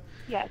 Yeah.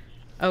 Yes.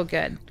 Oh,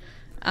 good.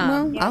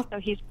 So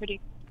he's pretty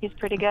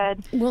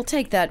good. We'll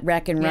take that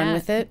wreck and run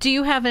with it. Do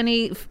you have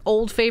any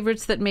old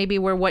favorites that maybe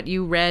were what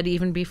you read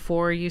even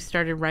before you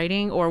started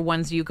writing, or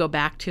ones you go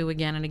back to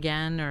again and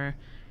again, or?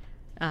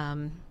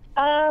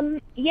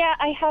 Yeah,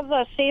 I have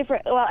a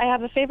favorite. Well, I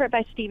have a favorite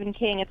by Stephen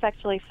King. It's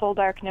actually Full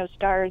Dark, No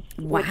Stars.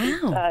 Wow. Which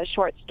is a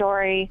short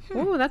story.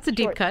 Ooh, that's a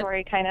deep short cut.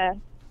 Story kind of.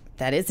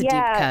 That is a deep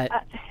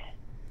cut.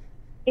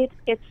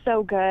 It's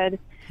so good,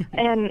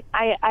 and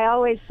I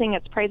always sing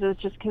its praises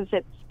just because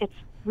it's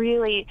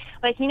really,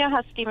 like, you know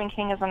how Stephen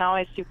King isn't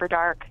always super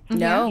dark.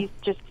 No. He's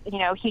just,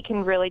 he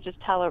can really just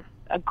tell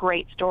a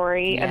great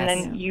story, and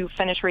then you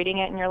finish reading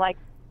it and you're like,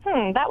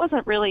 that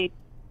wasn't really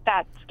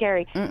that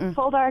scary.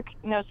 Full Dark,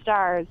 No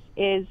Stars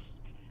is,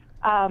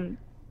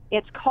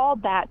 it's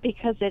called that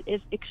because it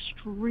is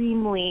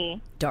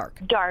extremely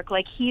dark.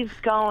 Like, he's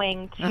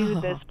going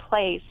to this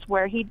place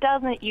where he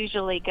doesn't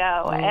usually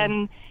go,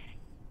 and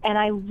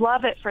I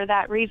love it for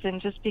that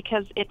reason, just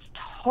because it's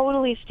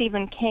totally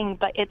Stephen King,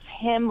 but it's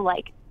him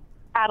like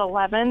at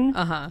 11,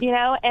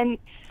 and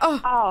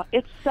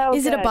it's so.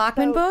 Is it a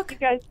Bachman book? You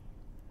guys,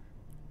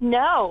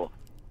 no,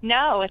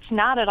 it's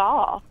not at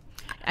all.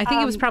 I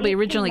think it was probably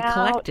originally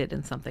collected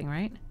in something,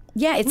 right?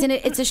 Yeah,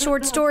 it's a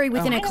short story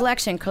within a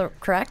collection,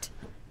 correct?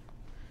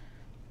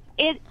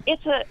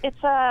 It's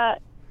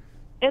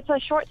a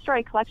short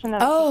story collection.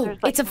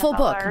 There's like it's a full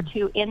book or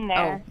two in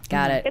there. Oh,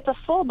 got it. It's a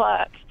full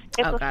book.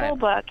 It's a full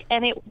book,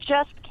 and it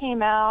just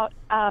came out.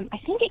 I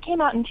think it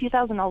came out in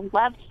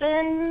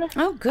 2011.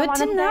 Oh, good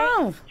to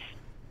know.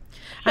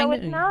 So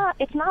it's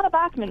not a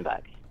Bachman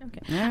book.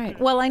 Okay. All right.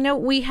 Well, I know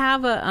we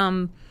have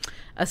a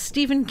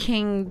Stephen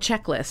King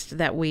checklist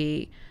that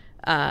we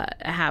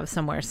have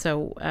somewhere,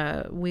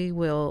 so we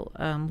will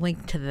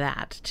link to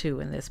that too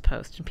in this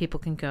post, and people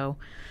can go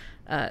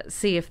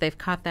see if they've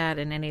caught that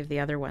in any of the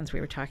other ones we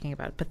were talking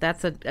about. But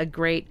that's a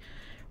great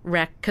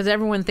rec, because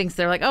everyone thinks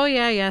they're like, oh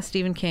yeah,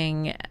 Stephen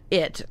King,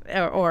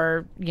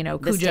 or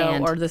Cujo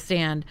or The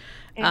Stand.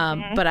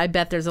 But I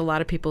bet there's a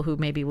lot of people who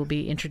maybe will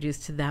be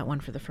introduced to that one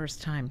for the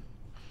first time.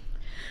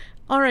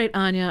 All right,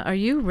 Anya, are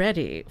you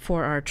ready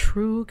for our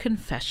true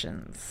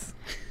confessions?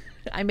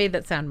 I made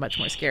that sound much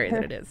more scary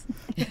than it is.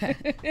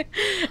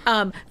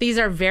 These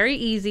are very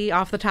easy,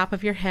 off the top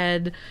of your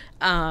head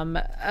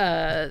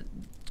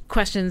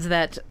questions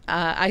that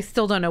I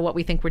still don't know what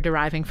we think we're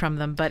deriving from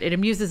them, but it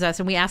amuses us,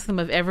 and we ask them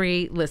of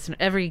every listener,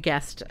 every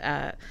guest,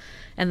 and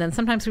then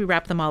sometimes we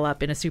wrap them all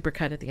up in a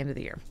supercut at the end of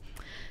the year.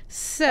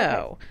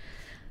 So,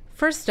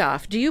 first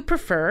off, do you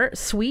prefer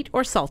sweet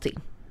or salty?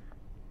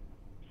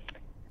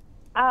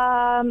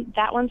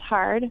 That one's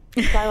hard,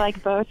 because I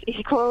like both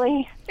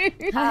equally.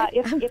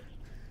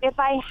 If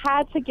I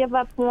had to give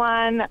up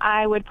one,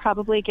 I would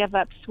probably give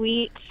up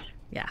sweet.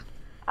 Yeah.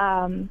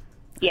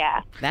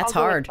 Yeah, that's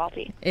hard.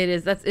 It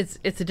is.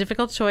 It's a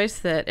difficult choice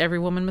that every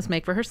woman must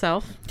make for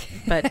herself.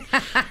 But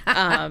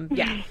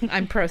yeah,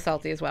 I'm pro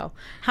salty as well.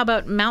 How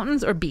about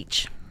mountains or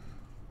beach?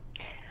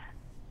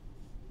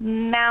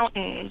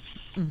 Mountains.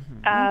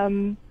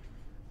 You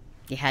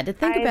had to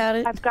think about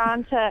it. I've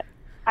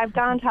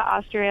gone to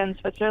Austria and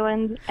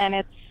Switzerland,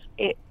 and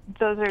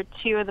those are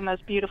two of the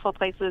most beautiful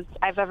places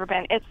I've ever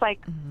been. It's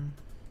like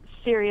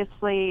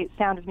seriously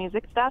Sound of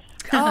Music stuff.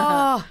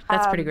 Oh,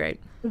 that's pretty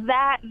great.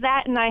 That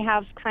and I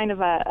have kind of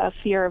a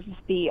fear of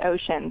the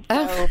ocean.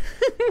 So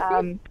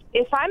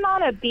if I'm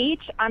on a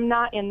beach, I'm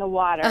not in the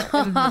water.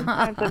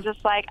 Sometimes I'm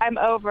just like, I'm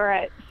over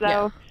it.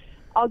 So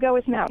I'll go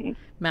with mountains.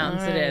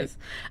 Mountains it is.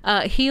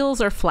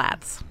 Heels or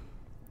flats?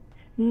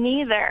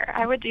 Neither.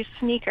 I would do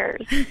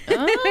sneakers.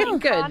 Oh,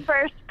 good.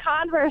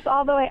 Converse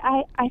all the way.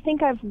 I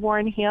think I've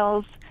worn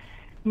heels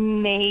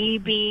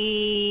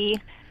maybe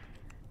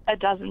a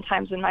dozen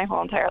times in my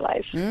whole entire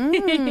life.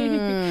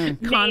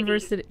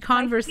 Converse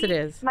it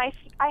is.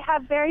 I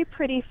have very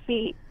pretty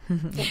feet.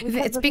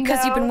 It's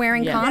because you've been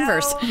wearing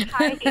Converse. No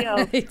high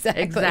heels.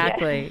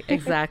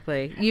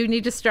 Exactly. You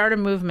need to start a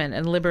movement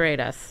and liberate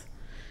us.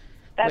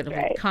 That's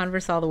right.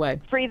 Converse all the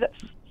way. Free the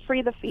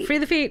feet. Free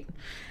the feet.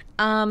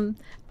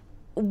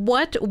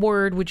 What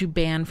word would you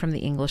ban from the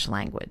English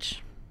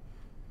language?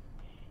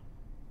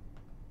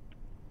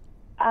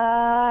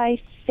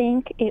 I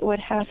think it would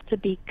have to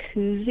be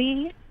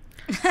koozie.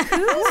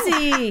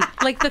 Koozie.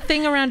 Like the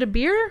thing around a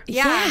beer?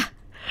 Yeah.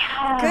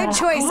 Good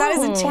choice. That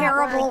is a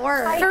terrible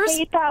word. I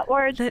hate that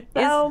word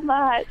so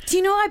much. Do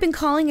you know I've been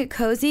calling it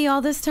cozy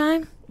all this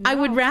time? I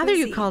would rather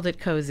you called it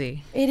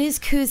cozy. It is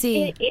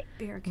koozie.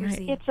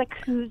 It's a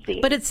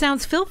koozie. But it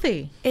sounds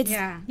filthy. It's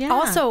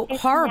also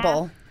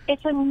horrible.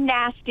 It's a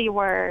nasty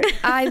word.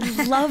 I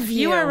love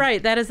you. You are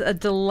right. That is a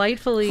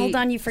delightfully Hold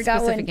on, you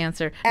forgot specific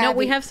answer. No,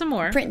 we have some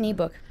more. Print and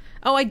ebook.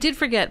 Oh, I did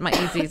forget my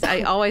easies.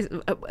 I always.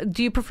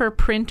 Do you prefer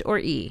print or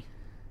e?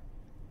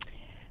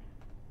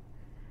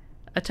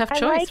 A tough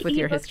choice with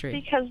your history.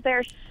 Because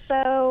they're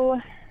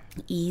so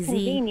easy,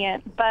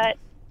 convenient. But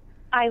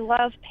I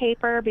love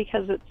paper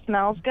because it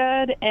smells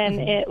good and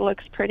it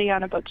looks pretty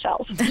on a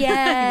bookshelf. Yay.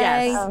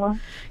 Yes.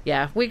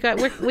 Yeah, we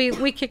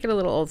kick it a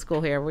little old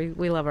school here.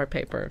 We love our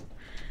paper.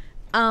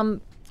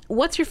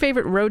 What's your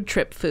favorite road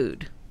trip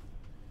food?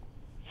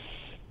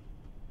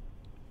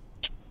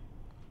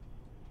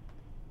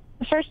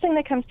 The first thing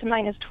that comes to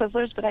mind is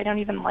Twizzlers, but I don't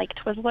even like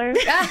Twizzlers.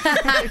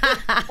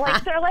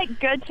 Like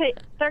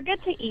they're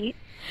good to eat,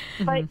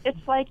 but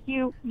it's like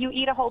you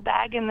eat a whole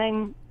bag and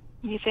then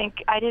you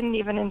think I didn't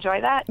even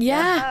enjoy that.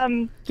 Yeah.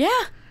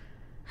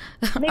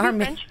 Maybe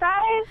French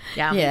fries.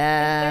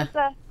 Yeah. If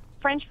there's a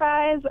French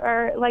fries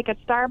or like at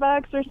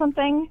Starbucks or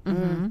something.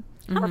 Mm-hmm.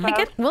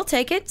 We'll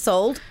take it.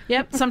 Sold.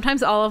 Yep.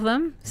 Sometimes all of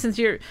them, since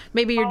you're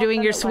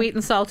doing your sweet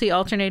and salty,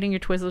 alternating your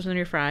Twizzlers and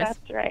your fries.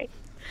 That's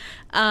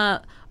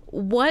right.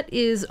 What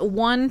is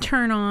one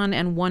turn on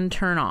and one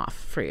turn off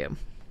for you?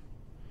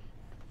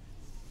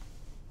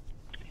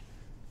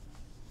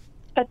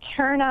 A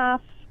turn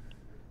off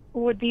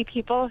would be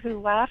people who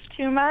laugh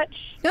too much.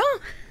 Oh,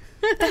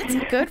 that's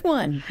a good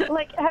one.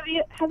 Like, have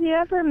you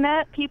ever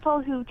met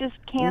people who just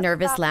can't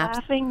stop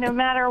laughing no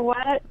matter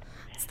what?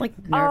 It's like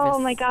nervous. Oh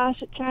my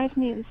gosh, it drives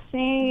me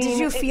insane. Did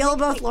you feel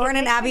both Lauren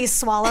and Abby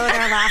swallow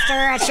their laughter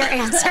at your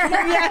answer?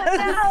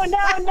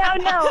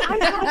 No. I'm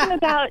talking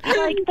about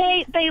like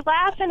they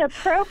laugh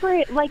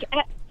inappropriate, like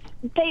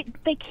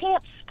they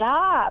can't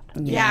stop.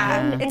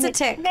 Yeah, it's a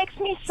tick. It makes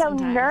me so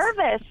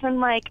nervous and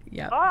like,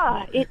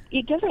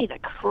 it gives me the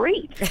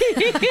creep.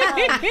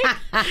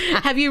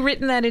 Have you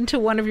written that into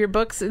one of your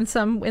books in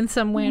some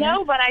way?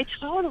 No, but I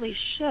totally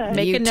should.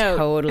 Make a note.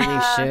 Totally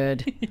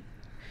should.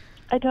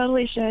 I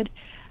totally should.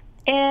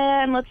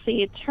 And let's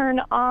see,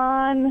 turn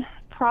on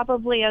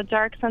probably a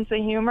dark sense of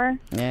humor.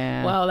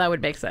 Yeah. Well, that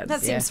would make sense.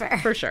 That seems fair.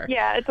 For sure.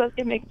 Yeah,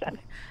 it makes sense.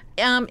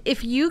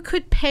 If you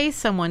could pay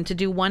someone to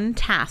do one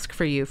task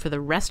for you for the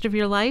rest of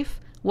your life,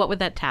 what would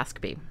that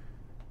task be?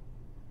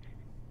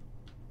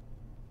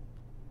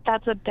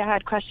 That's a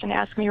bad question to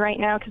ask me right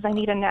now because I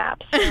need a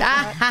nap.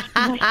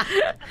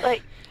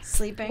 Like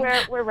sleeping.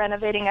 We're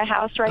renovating a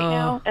house right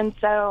now, and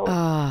so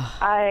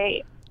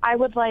I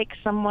would like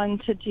someone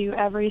to do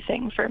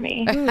everything for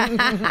me.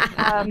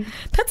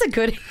 That's a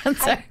good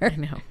answer. I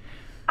know.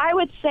 I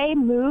would say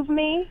move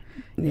me,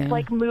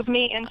 like move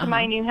me into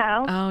my new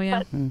house. Oh,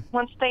 yeah. But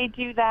once they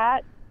do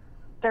that,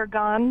 they're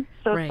gone.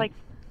 So Right. it's like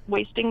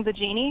wasting the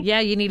genie. Yeah,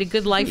 you need a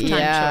good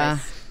lifetime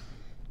choice.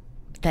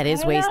 That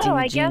is wasting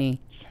the genie.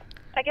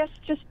 I guess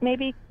just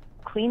maybe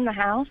clean the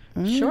house.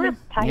 Sure.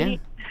 Tidy.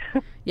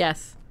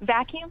 Yes.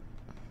 Vacuum.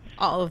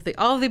 All of the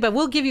above.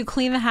 We'll give you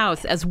clean the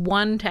house as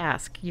one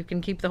task. You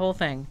can keep the whole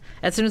thing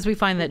as soon as we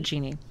find that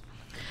genie.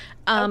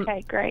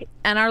 Okay, great.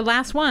 And our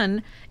last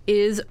one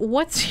is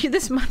what's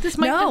this might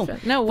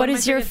No. What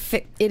is your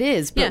it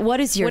is, but Yeah. what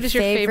is your favorite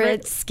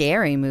favorite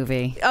scary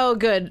movie? Oh,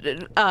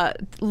 good.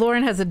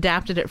 Lauren has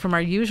adapted it from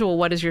our usual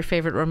what is your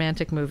favorite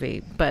romantic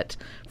movie, but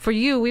for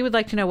you, we would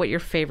like to know what your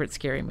favorite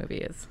scary movie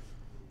is.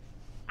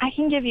 I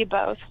can give you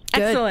both.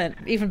 Good. Excellent.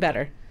 Even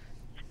better.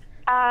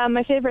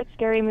 My favorite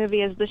scary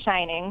movie is The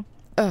Shining.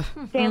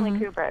 Stanley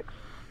Mm-hmm. Kubrick's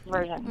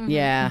version.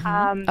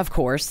 Yeah, of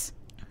course.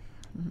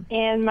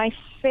 And my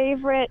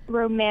favorite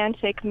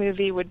romantic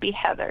movie would be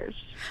Heathers.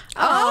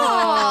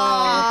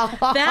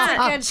 That's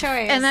a good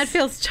choice. And that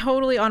feels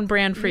totally on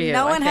brand for you.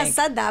 No I one has think.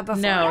 said that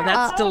before. No,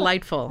 that's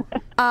delightful.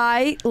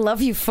 I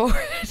love you for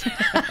it.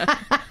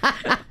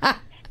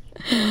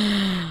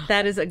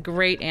 That is a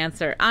great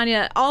answer.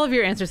 Anya, all of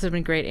your answers have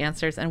been great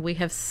answers, and we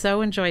have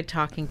so enjoyed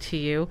talking to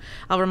you.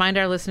 I'll remind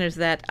our listeners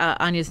that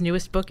Anya's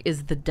newest book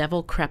is The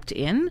Devil Crept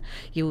In.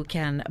 You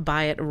can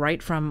buy it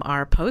right from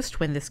our post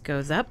when this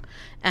goes up.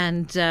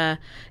 And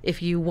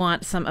if you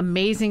want some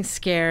amazing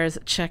scares,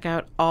 check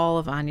out all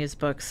of Anya's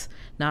books,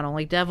 Not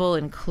Only Devil,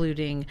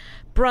 including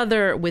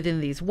Brother,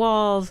 Within These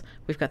Walls.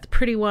 We've got The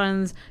Pretty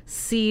Ones.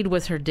 Seed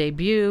was her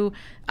debut.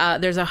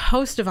 There's a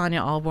host of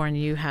Anya Ahlborn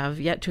you have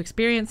yet to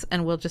experience,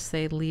 and we'll just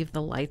say leave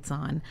the lights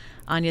on.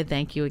 Anya,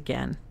 thank you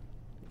again.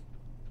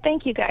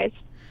 Thank you, guys.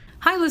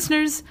 Hi,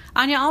 listeners.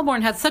 Anya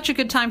Ahlborn had such a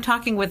good time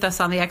talking with us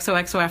on the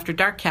XOXO After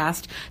Dark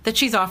cast that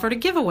she's offered a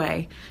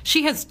giveaway.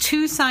 She has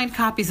 2 signed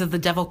copies of The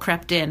Devil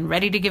Crept In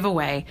ready to give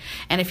away.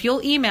 And if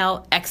you'll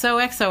email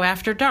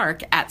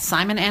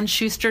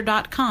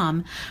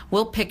xoxoafterdark@simonandschuster.com,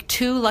 we'll pick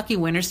 2 lucky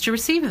winners to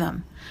receive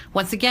them.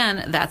 Once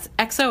again, that's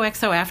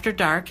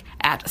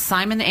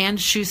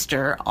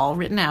xoxoafterdark@simonandschuster, all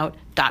written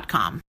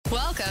out.com.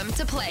 Welcome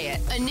to Play It,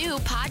 a new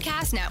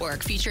podcast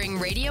network featuring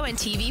radio and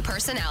TV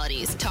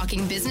personalities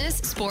talking business,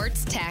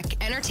 sports, tech,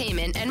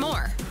 entertainment, and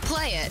more.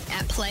 Play it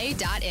at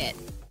play.it.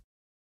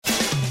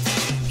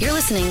 You're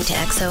listening to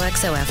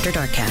XOXO After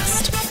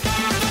Darkcast.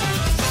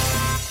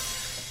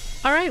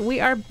 All right, we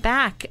are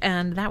back,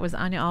 and that was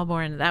Anya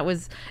Ahlborn.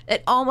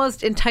 It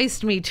almost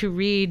enticed me to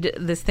read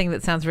this thing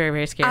that sounds very,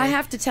 very scary. I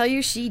have to tell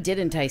you, she did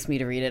entice me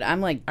to read it. I'm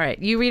like, all right,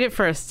 you read it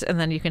first, and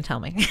then you can tell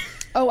me.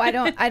 Oh, I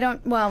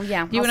don't. Well,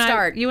 yeah, I'll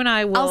start. You and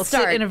I will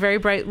sit in a very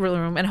bright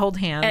room and hold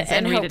hands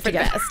and read it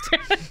together.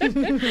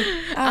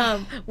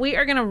 We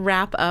are going to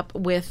wrap up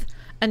with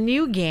a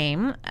new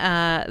game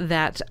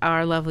that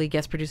our lovely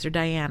guest producer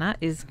Diana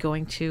is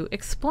going to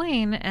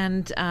explain,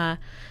 and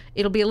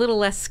it'll be a little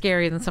less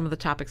scary than some of the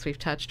topics we've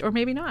touched, or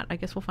maybe not. I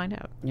guess we'll find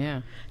out.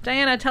 Yeah.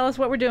 Diana, tell us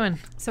what we're doing.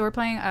 So we're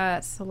playing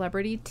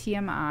Celebrity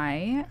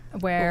TMI,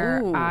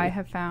 where I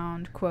have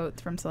found quotes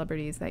from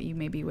celebrities that you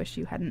maybe wish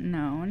you hadn't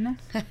known.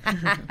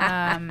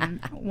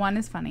 One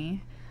is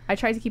funny. I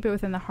tried to keep it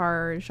within the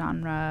horror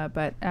genre,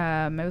 but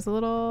it was a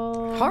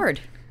little hard.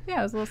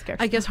 Yeah, it was a little scary.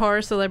 I guess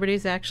horror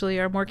celebrities actually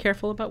are more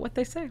careful about what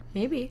they say.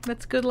 Maybe.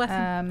 That's a good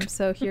lesson.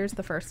 So here's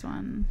the first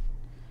one.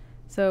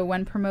 So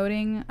when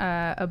promoting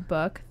a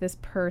book, this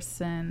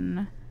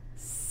person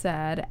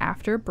said,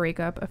 after a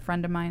breakup, a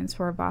friend of mine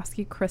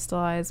Swarovski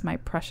crystallized my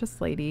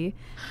precious lady,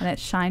 and it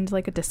shined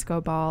like a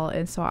disco ball.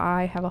 And so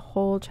I have a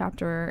whole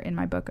chapter in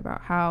my book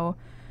about how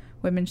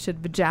women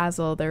should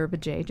vajazzle their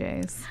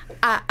vajayjays.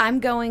 I'm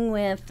going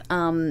with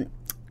who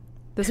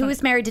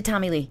is married to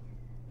Tommy Lee?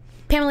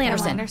 Pamela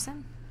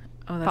Anderson.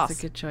 Oh, that's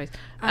a good choice.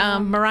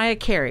 Mariah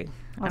Carey.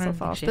 Also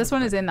false. This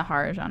one is in the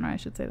horror genre, I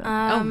should say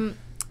that.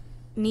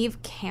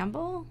 Neve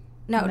Campbell?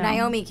 No,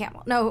 Naomi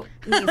Campbell. No,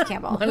 Neve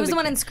Campbell. Who's the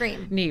one in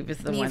Scream? Neve is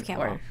the one. Neve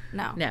Campbell.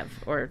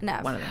 Nev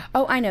one of them.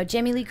 Oh, I know.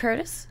 Jamie Lee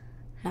Curtis?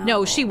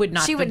 No, she would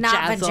not. She would not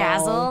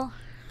vajazzle.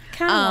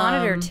 Kind of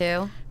wanted her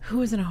to. Who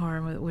was in a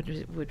horror that would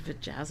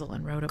vajazzle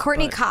and wrote a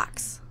Courtney book?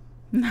 Cox.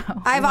 No.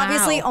 I've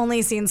obviously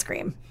only seen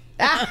Scream.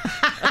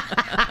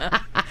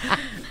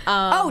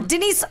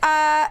 Denise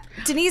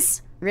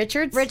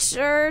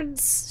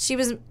Richards. She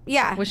was,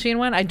 Was she in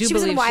one? I do she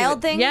believe was in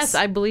Wild Things? Yes,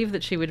 I believe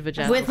that she would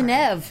vajazzle. With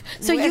Nev.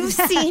 So you've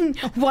seen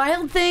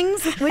Wild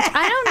Things, which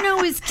I don't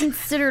know is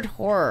considered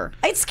horror.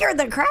 It scared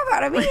the crap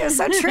out of me. It was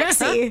so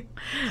tricksy.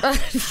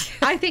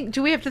 I think,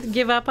 do we have to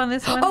give up on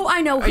this one? Oh,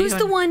 I know. Who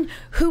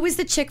was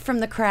the chick from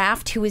The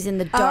Craft who was in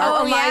the dark?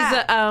 Oh,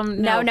 Eliza, yeah.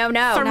 No.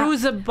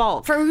 Fairuza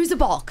Balk. Fairuza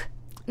Balk.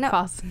 No.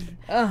 False.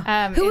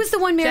 Who was the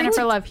one married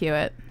Jennifer to? Love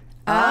Hewitt.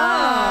 From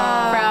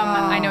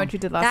I Know What You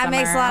Did Last Summer. That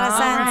makes a lot of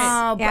sense.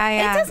 Oh,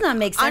 Yeah. It does not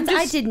make sense.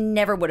 I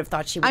never would have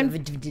thought she would have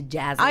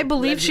vajazzled. I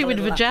believe she would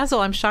vajazzle.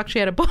 I'm shocked she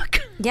had a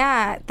book.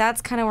 Yeah,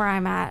 that's kind of where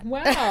I'm at.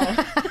 Wow.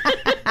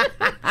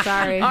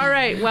 Sorry. All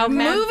right. Well,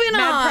 Moving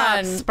mad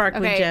on. props,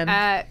 Sparkly Okay,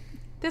 Jen.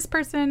 this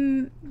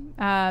person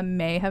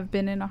may have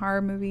been in a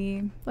horror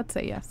movie. Let's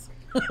say yes.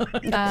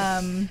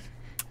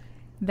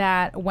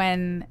 That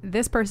when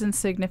this person's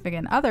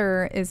significant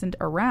other isn't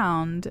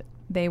around,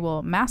 they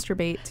will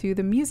masturbate to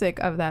the music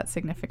of that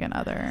significant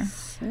other.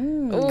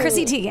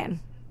 Chrissy Teigen.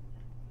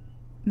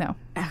 No.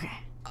 Okay.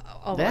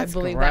 Oh, That's I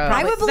believe gross. that.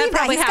 Probably, I would believe that.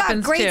 probably He's got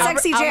happens great too.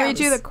 sexy jams. I'll read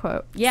you the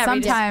quote. Yeah, read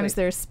it sometimes quick.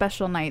 there's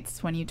special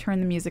nights when you turn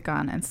the music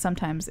on, and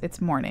sometimes it's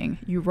morning.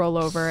 You roll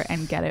over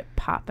and get it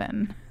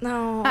poppin'.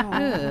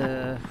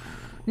 No.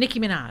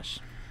 Nicki Minaj.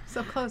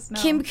 So close. No.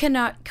 Kim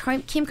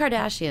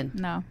Kardashian.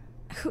 No.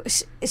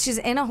 She's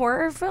in a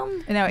horror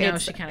film? No,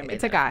 she kinda made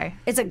it's a that. guy.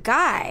 It's a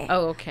guy.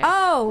 Oh, okay.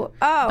 Oh.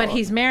 But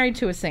he's married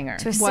to a singer.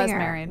 To a singer.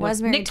 married.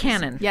 Was married Nick to a singer.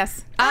 Cannon.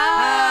 Yes.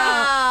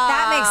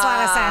 That makes a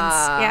lot of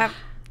sense. Yep.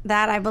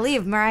 That I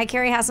believe. Mariah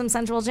Carey has some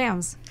sensual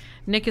jams.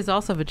 Nick is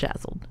also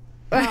vajazzled.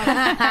 All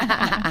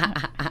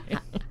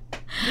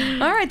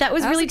right, that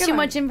was really a good too one.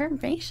 much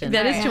information.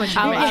 That is too much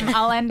information.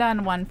 I'll end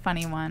on one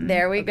funny one.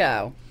 There we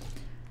go.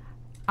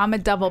 I'm a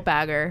double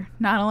bagger.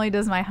 Not only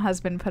does my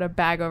husband put a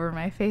bag over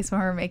my face when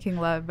we're making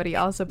love, but he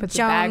also puts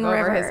Joan a bag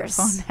over Rivers. his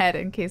own head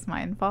in case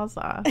mine falls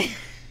off.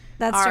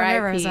 That's Joan R.I.P.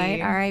 Rivers, right?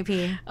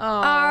 R.I.P.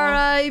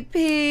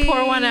 R.I.P.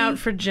 Pour one out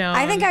for Joan.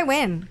 I think I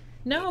win.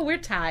 No, we're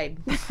tied.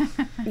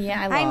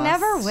 Yeah, I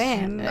never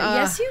win.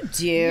 Yes, you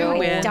do. I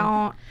win.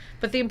 don't.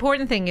 But the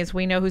important thing is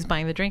we know who's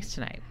buying the drinks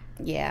tonight.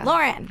 Yeah.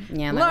 Lauren.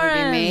 Yeah, that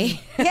would be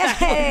me.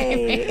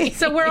 Yay!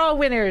 So we're all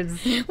winners.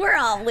 We're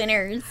all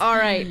winners. All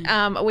right.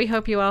 We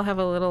hope you all have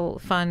a little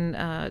fun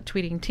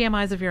tweeting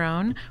TMIs of your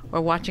own or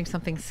watching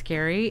something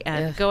scary.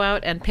 And go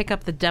out and pick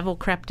up The Devil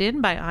Crept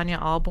In by Anya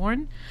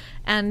Alborn.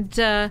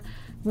 And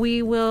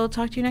we will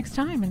talk to you next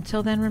time.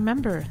 Until then,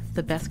 remember,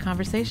 the best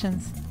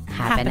conversations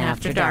happen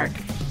after dark.